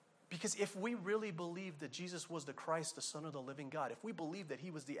 Because if we really believe that Jesus was the Christ, the Son of the living God, if we believe that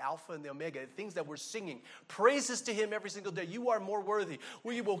he was the Alpha and the Omega, the things that we're singing, praises to him every single day, you are more worthy.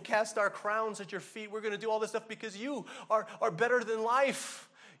 We will cast our crowns at your feet. We're going to do all this stuff because you are better than life.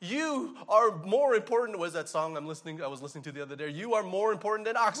 You are more important. Was that song I was listening to the other day? You are more important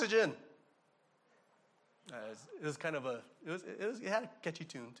than oxygen. It was kind of it had a catchy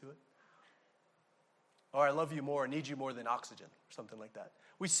tune to it. Or I love you more, I need you more than oxygen, or something like that.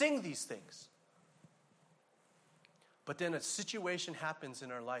 We sing these things. But then a situation happens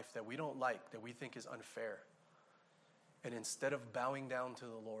in our life that we don't like, that we think is unfair. And instead of bowing down to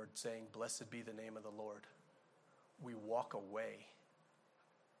the Lord, saying, blessed be the name of the Lord, we walk away.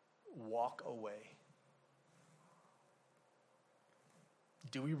 Walk away.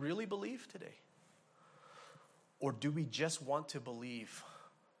 Do we really believe today? Or do we just want to believe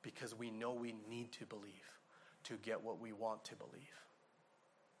because we know we need to believe to get what we want to believe?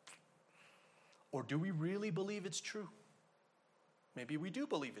 Or do we really believe it's true? Maybe we do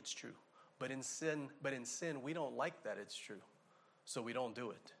believe it's true, but in sin we don't like that it's true. So we don't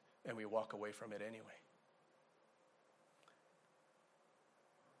do it and we walk away from it anyway.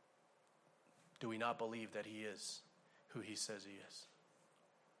 Do we not believe that he is who he says he is?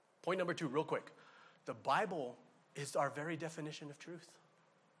 Point number 2, real quick. The Bible is our very definition of truth.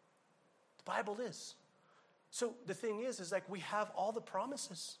 The Bible is. So the thing is like we have all the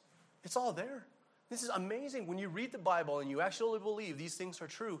promises. It's all there. This is amazing. When you read the Bible and you actually believe these things are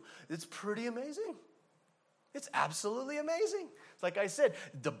true, it's pretty amazing. It's absolutely amazing. Like I said,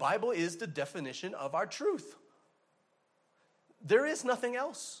 the Bible is the definition of our truth. There is nothing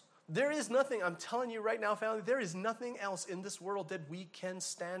else. There is nothing, I'm telling you right now, family, there is nothing else in this world that we can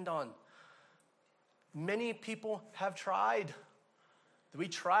stand on. Many people have tried. We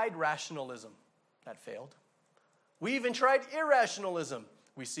tried rationalism. That failed. We even tried irrationalism.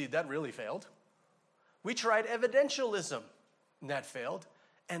 We see that really failed. We tried evidentialism, and that failed.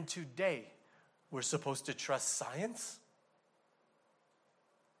 And today, we're supposed to trust science?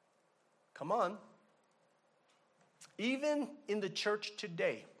 Come on. Even in the church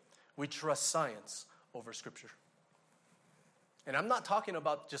today, we trust science over Scripture. And I'm not talking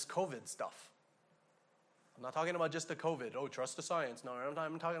about just COVID stuff. I'm not talking about just the COVID. Oh, trust the science. No,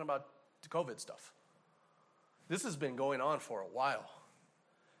 I'm talking about the COVID stuff. This has been going on for a while.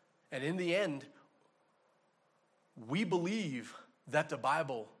 And in the end, we believe that the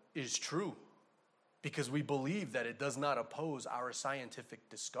Bible is true. because we believe that it does not oppose our scientific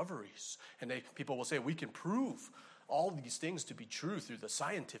discoveries. And people will say, we can prove all these things to be true through the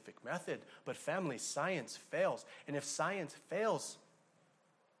scientific method. But family, science fails. And if science fails,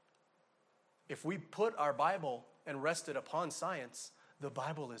 if we put our Bible and rest it upon science, the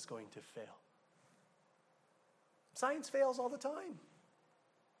Bible is going to fail. Science fails all the time.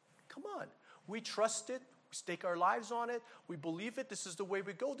 Come on. We trust it. We stake our lives on it. We believe it. This is the way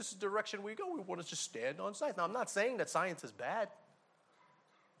we go. This is the direction we go. We want to just stand on science. Now, I'm not saying that science is bad.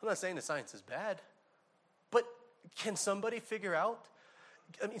 I'm not saying that science is bad. But can somebody figure out?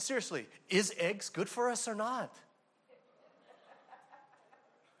 I mean, seriously, is eggs good for us or not?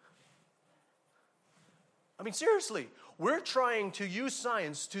 I mean, seriously, we're trying to use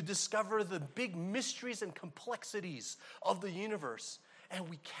science to discover the big mysteries and complexities of the universe, and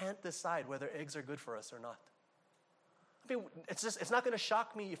we can't decide whether eggs are good for us or not. I mean, it's not going to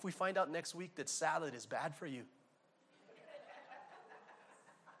shock me if we find out next week that salad is bad for you.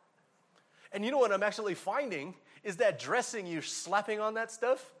 And you know what I'm actually finding is that dressing you're slapping on that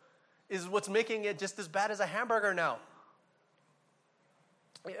stuff is what's making it just as bad as a hamburger now.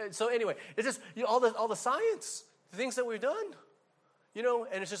 So anyway, it's just all the science, the things that we've done,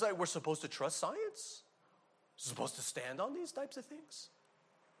 and it's just like we're supposed to trust science. We're supposed to stand on these types of things.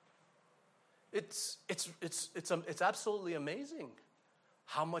 It's absolutely amazing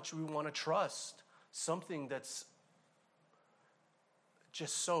how much we want to trust something that's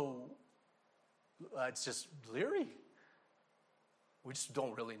just so, it's just leery. We just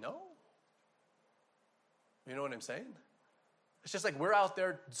don't really know. You know what I'm saying? It's just like we're out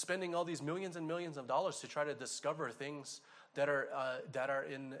there spending all these millions and millions of dollars to try to discover things that are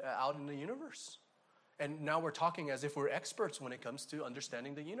out in the universe. And now we're talking as if we're experts when it comes to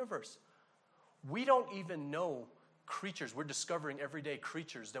understanding the universe. We don't even know creatures. We're discovering every day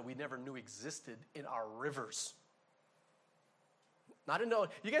creatures that we never knew existed in our rivers.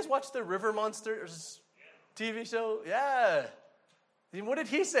 You guys watch the River Monsters TV show? Yeah. And what did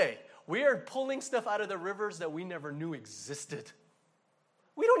he say? We are pulling stuff out of the rivers that we never knew existed.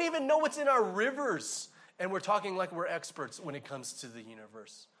 We don't even know what's in our rivers. And we're talking like we're experts when it comes to the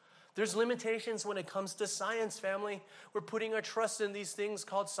universe. There's limitations when it comes to science, family. We're putting our trust in these things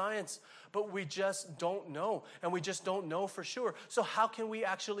called science, but we just don't know, and we just don't know for sure. So how can we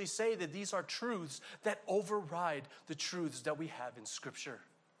actually say that these are truths that override the truths that we have in Scripture?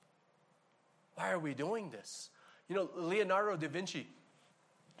 Why are we doing this? Leonardo da Vinci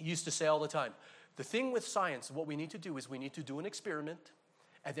used to say all the time, the thing with science, what we need to do is we need to do an experiment,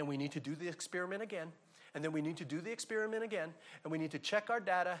 and then we need to do the experiment again, and then we need to do the experiment again, and we need to check our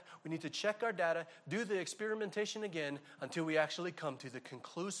data, do the experimentation again until we actually come to the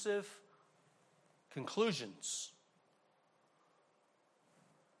conclusive conclusions.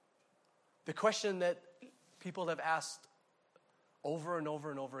 The question that people have asked over and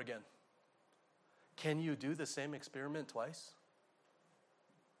over and over again, can you do the same experiment twice?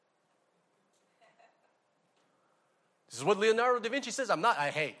 This is what Leonardo da Vinci says.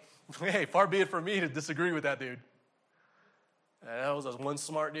 Hey, far be it from me to disagree with that dude. That was one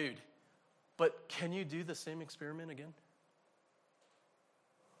smart dude. But can you do the same experiment again?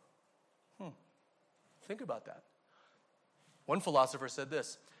 Think about that. One philosopher said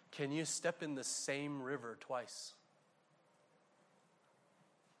this, can you step in the same river twice?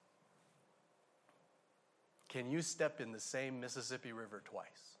 Can you step in the same Mississippi River twice?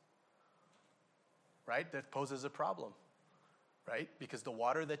 Right? That poses a problem, right? Because the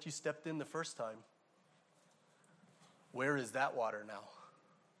water that you stepped in the first time, where is that water now?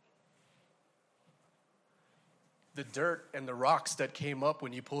 The dirt and the rocks that came up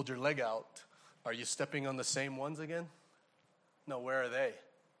when you pulled your leg out, are you stepping on the same ones again? No, where are they?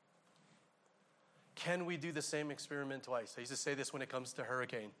 Can we do the same experiment twice? I used to say this when it comes to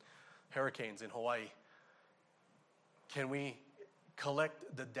hurricanes in Hawaii. Can we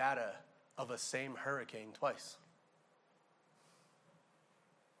collect the data of a same hurricane twice?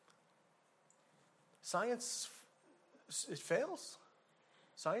 Science, it fails.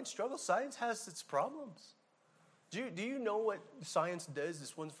 Science struggles. Science has its problems. Do you know what science does?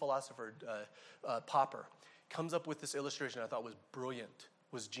 This one philosopher, Popper, comes up with this illustration I thought was brilliant,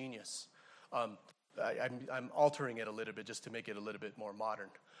 was genius. I'm altering it a little bit just to make it a little bit more modern.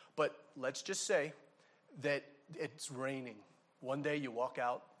 But let's just say that it's raining. One day you walk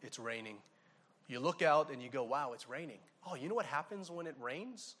out, it's raining. You look out and you go, wow, it's raining. Oh, you know what happens when it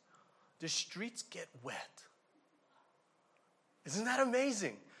rains? The streets get wet. Isn't that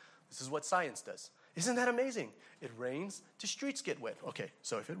amazing? This is what science does. Isn't that amazing? It rains, the streets get wet. Okay,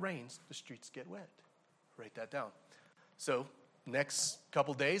 so if it rains, the streets get wet. Write that down. So next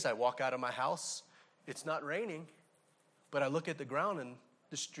couple days, I walk out of my house It's not raining, but I look at the ground and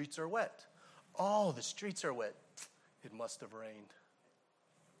the streets are wet. Oh, the streets are wet. It must have rained.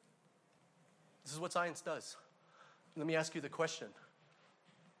 This is what science does. Let me ask you the question.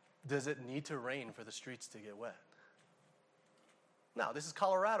 Does it need to rain for the streets to get wet? Now, this is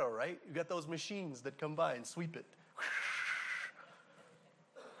Colorado, right? You got those machines that come by and sweep it.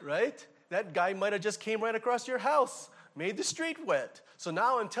 Right? That guy might have just came right across your house, made the street wet. So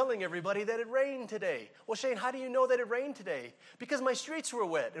now I'm telling everybody that it rained today. Well, Shane, how do you know that it rained today? Because my streets were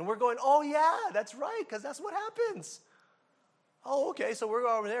wet. And we're going, oh, yeah, that's right, because that's what happens. Oh, okay, so we're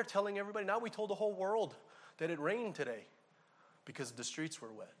over there telling everybody. Now we told the whole world that it rained today because the streets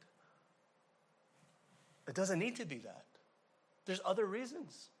were wet. It doesn't need to be that. There's other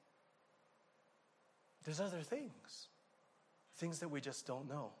reasons. There's other things. Things that we just don't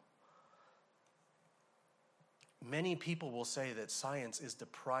know. Many people will say that science is the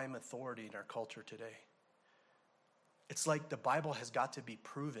prime authority in our culture today. It's like the Bible has got to be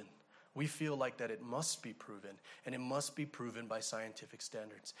proven. We feel like that it must be proven, and it must be proven by scientific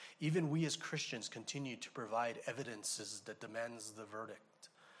standards. Even we as Christians continue to provide evidences that demands the verdict,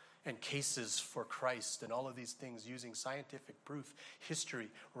 and cases for Christ, and all of these things using scientific proof, history,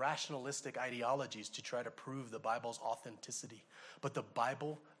 rationalistic ideologies to try to prove the Bible's authenticity. But the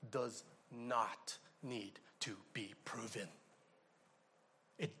Bible does not need to be proven.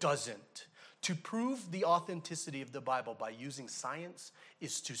 It doesn't. To prove the authenticity of the Bible by using science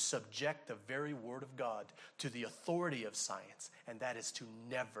is to subject the very Word of God to the authority of science, and that is to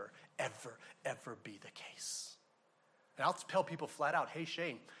never, ever, ever be the case. And I'll tell people flat out, hey,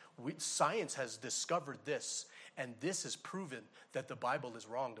 Shane, science has discovered this, and this has proven that the Bible is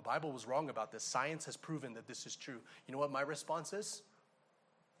wrong. The Bible was wrong about this. Science has proven that this is true. You know what my response is?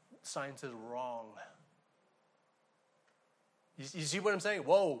 Science is wrong. You see what I'm saying?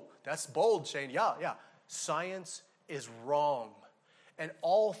 Whoa, that's bold, Shane. Yeah. Science is wrong. And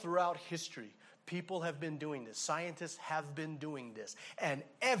all throughout history, people have been doing this. Scientists have been doing this. And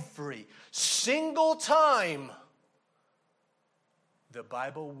every single time the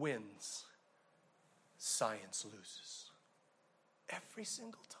Bible wins, science loses. Every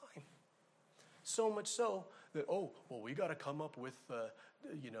single time. So much so that, we got to come up with the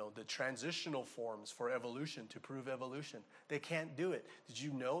transitional forms for evolution to prove evolution. They can't do it. Did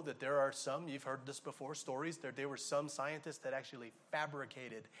you know that there are some, you've heard this before, stories, there were some scientists that actually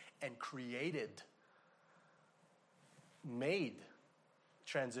fabricated and made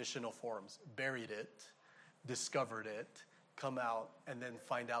transitional forms, buried it, discovered it, come out, and then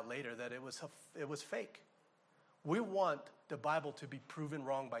find out later that it was fake. We want the Bible to be proven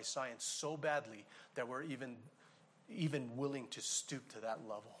wrong by science so badly that we're even willing to stoop to that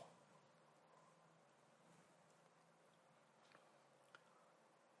level.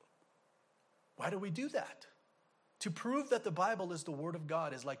 Why do we do that? To prove that the Bible is the Word of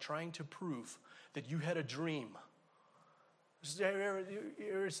God is like trying to prove that you had a dream. You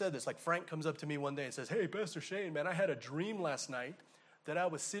ever said this? Like Frank comes up to me one day and says, hey, Pastor Shane, man, I had a dream last night that I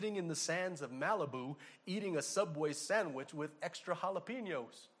was sitting in the sands of Malibu eating a Subway sandwich with extra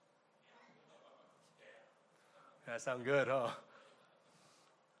jalapenos. That sounds good, huh?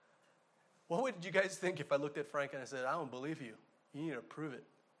 What would you guys think if I looked at Frank and I said, I don't believe you. You need to prove it.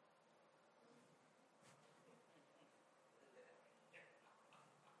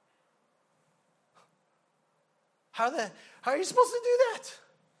 How are you supposed to do that?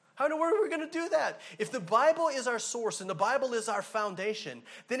 How in the world are we going to do that? If the Bible is our source and the Bible is our foundation,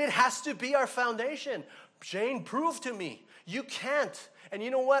 then it has to be our foundation. Shane, prove to me. You can't. And you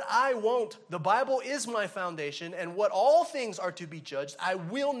know what? I won't. The Bible is my foundation, and what all things are to be judged, I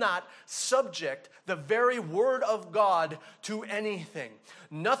will not subject the very Word of God to anything.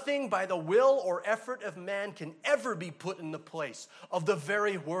 Nothing by the will or effort of man can ever be put in the place of the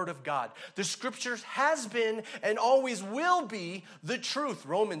very Word of God. The Scriptures has been and always will be the truth.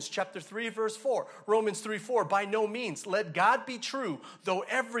 Romans chapter 3, verse 4. Romans 3:4. By no means let God be true, though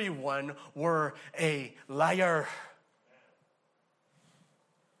everyone were a liar.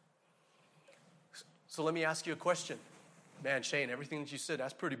 So let me ask you a question. Man, Shane, everything that you said,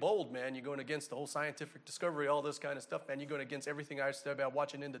 that's pretty bold, man. You're going against the whole scientific discovery, all this kind of stuff, man. You're going against everything I said about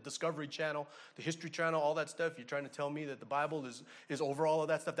watching in the Discovery Channel, the History Channel, all that stuff. You're trying to tell me that the Bible is over all of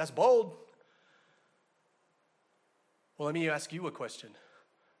that stuff. That's bold. Well, let me ask you a question.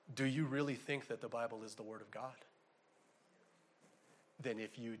 Do you really think that the Bible is the Word of God? Then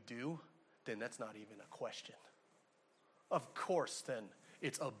if you do, then that's not even a question. Of course, then,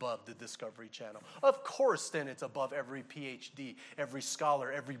 it's above the Discovery Channel. Of course, then it's above every PhD, every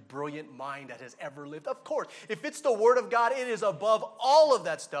scholar, every brilliant mind that has ever lived. Of course, if it's the Word of God, it is above all of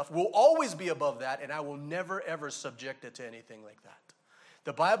that stuff. Will always be above that, and I will never, ever subject it to anything like that.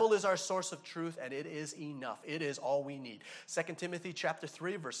 The Bible is our source of truth, and it is enough. It is all we need. 2 Timothy chapter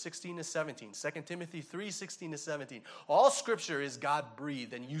 3, verse 16 to 17. 2 Timothy 3, 16 to 17. All Scripture is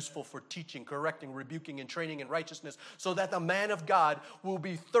God-breathed and useful for teaching, correcting, rebuking, and training in righteousness, so that the man of God will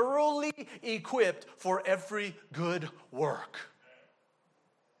be thoroughly equipped for every good work.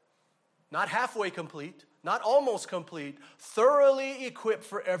 Not halfway complete, not almost complete, thoroughly equipped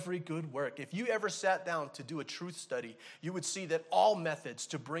for every good work. If you ever sat down to do a truth study, you would see that all methods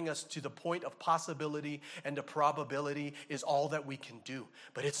to bring us to the point of possibility and to probability is all that we can do.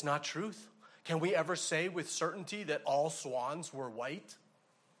 But it's not truth. Can we ever say with certainty that all swans were white?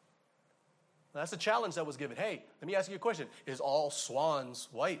 That's a challenge that was given. Hey, let me ask you a question. Is all swans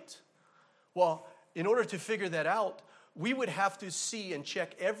white? Well, in order to figure that out, we would have to see and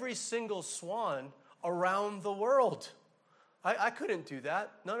check every single swan around the world. I couldn't do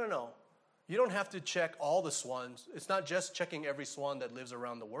that. No. You don't have to check all the swans. It's not just checking every swan that lives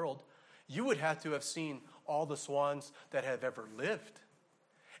around the world. You would have to have seen all the swans that have ever lived.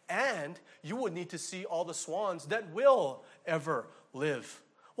 And you would need to see all the swans that will ever live.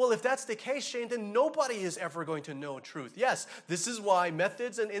 Well, if that's the case, Shane, then nobody is ever going to know truth. Yes, this is why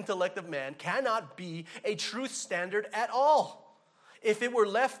methods and intellect of man cannot be a truth standard at all. If it were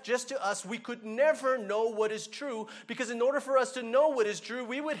left just to us, we could never know what is true, because in order for us to know what is true,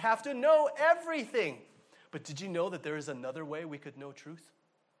 we would have to know everything. But did you know that there is another way we could know truth?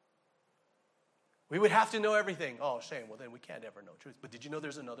 We would have to know everything. Oh, Shane, well then we can't ever know truth. But did you know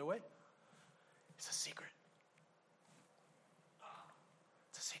there's another way? It's a secret.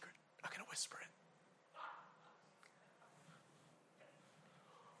 It's a secret. I'm going to whisper it.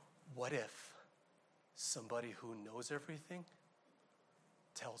 What if somebody who knows everything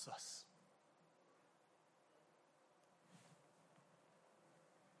tells us?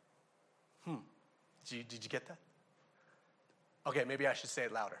 Did you get that? Okay, maybe I should say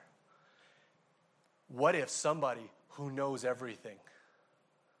it louder. What if somebody who knows everything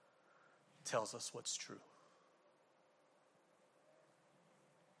tells us what's true?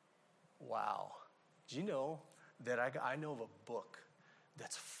 Wow. Do you know that I know of a book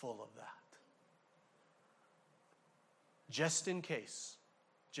that's full of that? Just in case,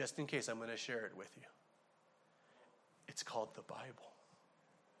 I'm going to share it with you. It's called the Bible.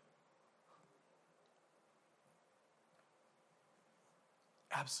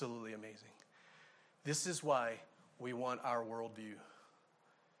 Absolutely amazing. This is why we want our worldview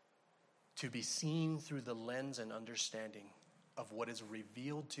to be seen through the lens and understanding of what is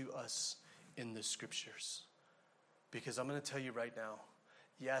revealed to us in the Scriptures. Because I'm going to tell you right now,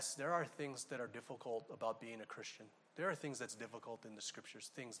 yes, there are things that are difficult about being a Christian. There are things that's difficult in the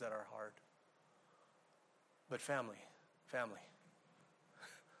Scriptures, things that are hard. But family.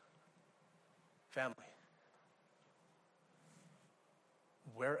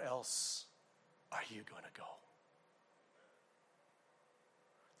 Where else are you going to go?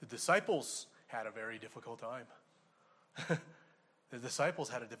 The disciples had a very difficult time. The disciples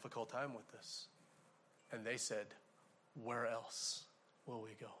had a difficult time with this. And they said, where else will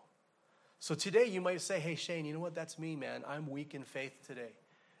we go? So today you might say, hey, Shane, you know what? That's me, man. I'm weak in faith today.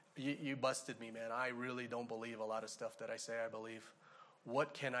 You busted me, man. I really don't believe a lot of stuff that I say I believe.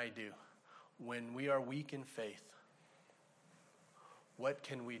 What can I do? When we are weak in faith, what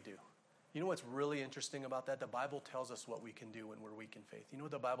can we do? You know what's really interesting about that? The Bible tells us what we can do when we're weak in faith. You know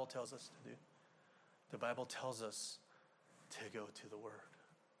what the Bible tells us to do? The Bible tells us to go to the Word.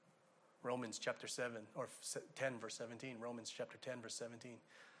 Romans chapter 7, or 10, verse 17. Romans chapter 10, verse 17.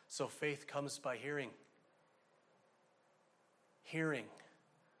 So faith comes by hearing. Hearing.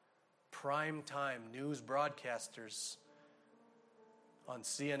 Prime time news broadcasters on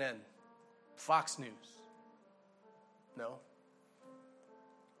CNN, Fox News. No.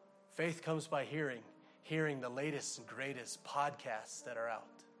 Faith comes by hearing the latest and greatest podcasts that are out.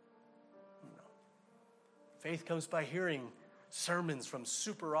 No. Faith comes by hearing sermons from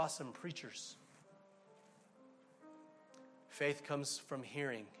super awesome preachers. Faith comes from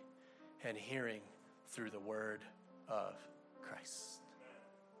hearing, and hearing through the Word of Christ.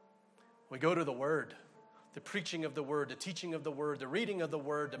 We go to the Word, the preaching of the Word, the teaching of the Word, the reading of the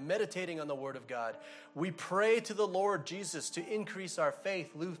Word, the meditating on the Word of God. We pray to the Lord Jesus to increase our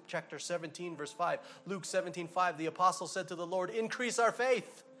faith. Luke chapter 17, verse 5. Luke 17:5, the apostle said to the Lord, increase our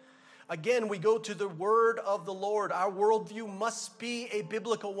faith. Again, we go to the word of the Lord. Our worldview must be a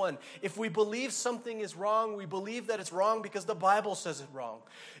biblical one. If we believe something is wrong, we believe that it's wrong because the Bible says it's wrong.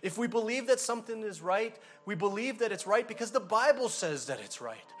 If we believe that something is right, we believe that it's right because the Bible says that it's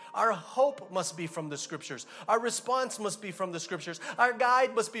right. Our hope must be from the Scriptures. Our response must be from the Scriptures. Our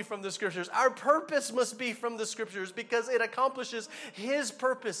guide must be from the Scriptures. Our purpose must be from the Scriptures because it accomplishes His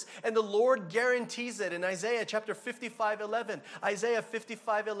purpose. And the Lord guarantees it in Isaiah chapter 55:11. Isaiah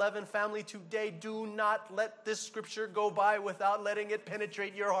 55:11, family, today, do not let this Scripture go by without letting it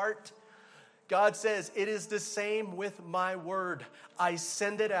penetrate your heart. God says, it is the same with my word. I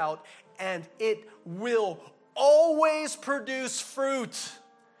send it out and it will always produce fruit.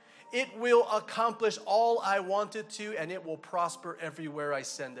 It will accomplish all I want it to, and it will prosper everywhere I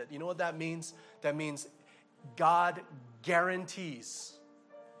send it. You know what that means? That means God guarantees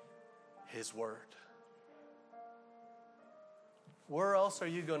His word. Where else are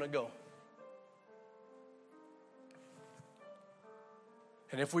you going to go?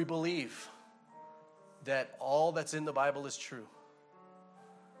 And if we believe that all that's in the Bible is true,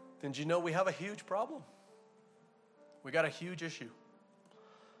 then you know we have a huge problem. We got a huge issue.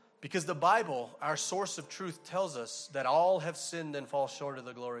 Because the Bible, our source of truth, tells us that all have sinned and fall short of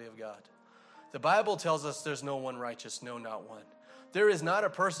the glory of God. The Bible tells us there's no one righteous, no, not one. There is not a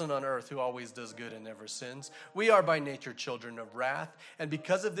person on earth who always does good and never sins. We are by nature children of wrath, and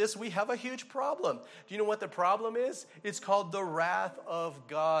because of this, we have a huge problem. Do you know what the problem is? It's called the wrath of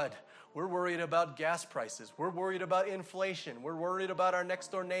God. We're worried about gas prices. We're worried about inflation. We're worried about our next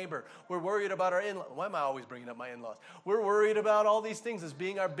door neighbor. We're worried about our in-laws. Why am I always bringing up my in-laws? We're worried about all these things as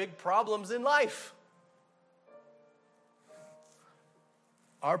being our big problems in life.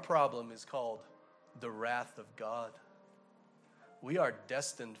 Our problem is called the wrath of God. We are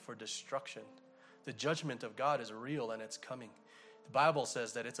destined for destruction. The judgment of God is real and it's coming. The Bible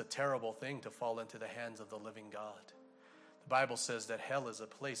says that it's a terrible thing to fall into the hands of the living God. The Bible says that hell is a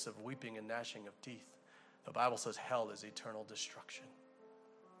place of weeping and gnashing of teeth. The Bible says hell is eternal destruction.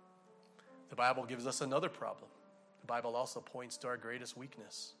 The Bible gives us another problem. The Bible also points to our greatest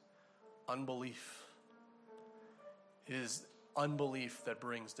weakness, unbelief. It is unbelief that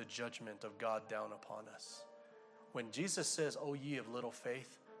brings the judgment of God down upon us. When Jesus says, "O ye of little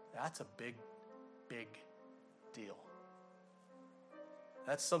faith," that's a big, big deal.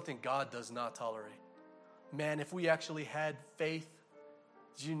 That's something God does not tolerate. Man, if we actually had faith,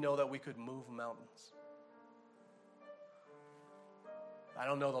 did you know that we could move mountains? I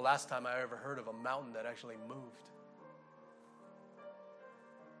don't know the last time I ever heard of a mountain that actually moved.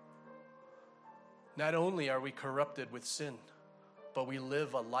 Not only are we corrupted with sin, but we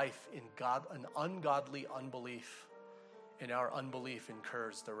live a life in God, an ungodly unbelief, and our unbelief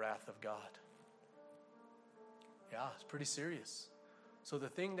incurs the wrath of God. Yeah, it's pretty serious. So the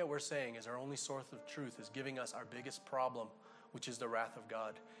thing that we're saying is our only source of truth is giving us our biggest problem, which is the wrath of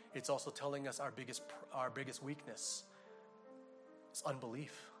God. It's also telling us our biggest weakness. It's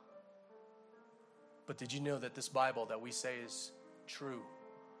unbelief. But did you know that this Bible that we say is true,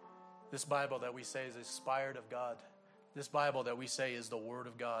 this Bible that we say is inspired of God, this Bible that we say is the Word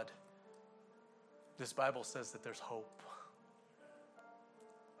of God, this Bible says that there's hope.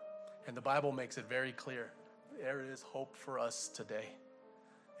 And the Bible makes it very clear. There is hope for us today.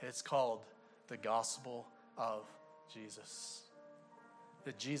 It's called the gospel of Jesus.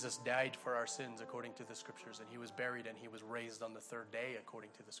 That Jesus died for our sins according to the Scriptures, and He was buried and He was raised on the third day according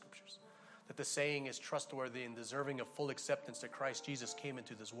to the Scriptures. That the saying is trustworthy and deserving of full acceptance that Christ Jesus came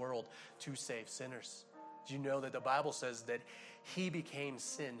into this world to save sinners. Do you know that the Bible says that He became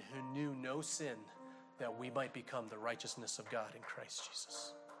sin who knew no sin, that we might become the righteousness of God in Christ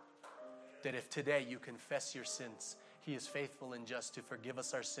Jesus? That if today you confess your sins, He is faithful and just to forgive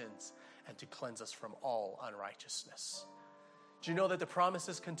us our sins and to cleanse us from all unrighteousness. Do you know that the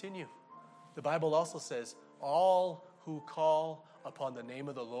promises continue? The Bible also says, all who call upon the name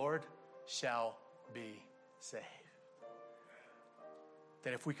of the Lord shall be saved.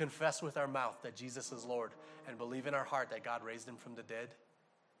 That if we confess with our mouth that Jesus is Lord and believe in our heart that God raised Him from the dead,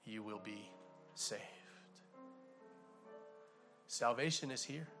 you will be saved. Salvation is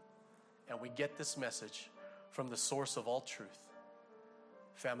here, and we get this message from the source of all truth.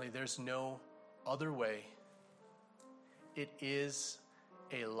 Family, there's no other way. It is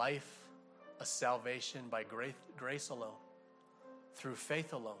a life, a salvation by grace alone, through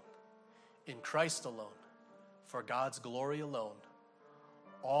faith alone, in Christ alone, for God's glory alone,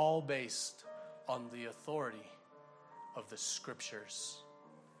 all based on the authority of the Scriptures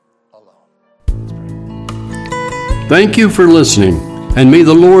alone. Thank you for listening, and may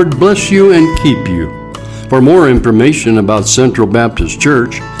the Lord bless you and keep you. For more information about Central Baptist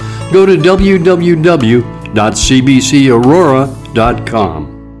Church, go to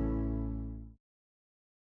www.cbcaurora.com.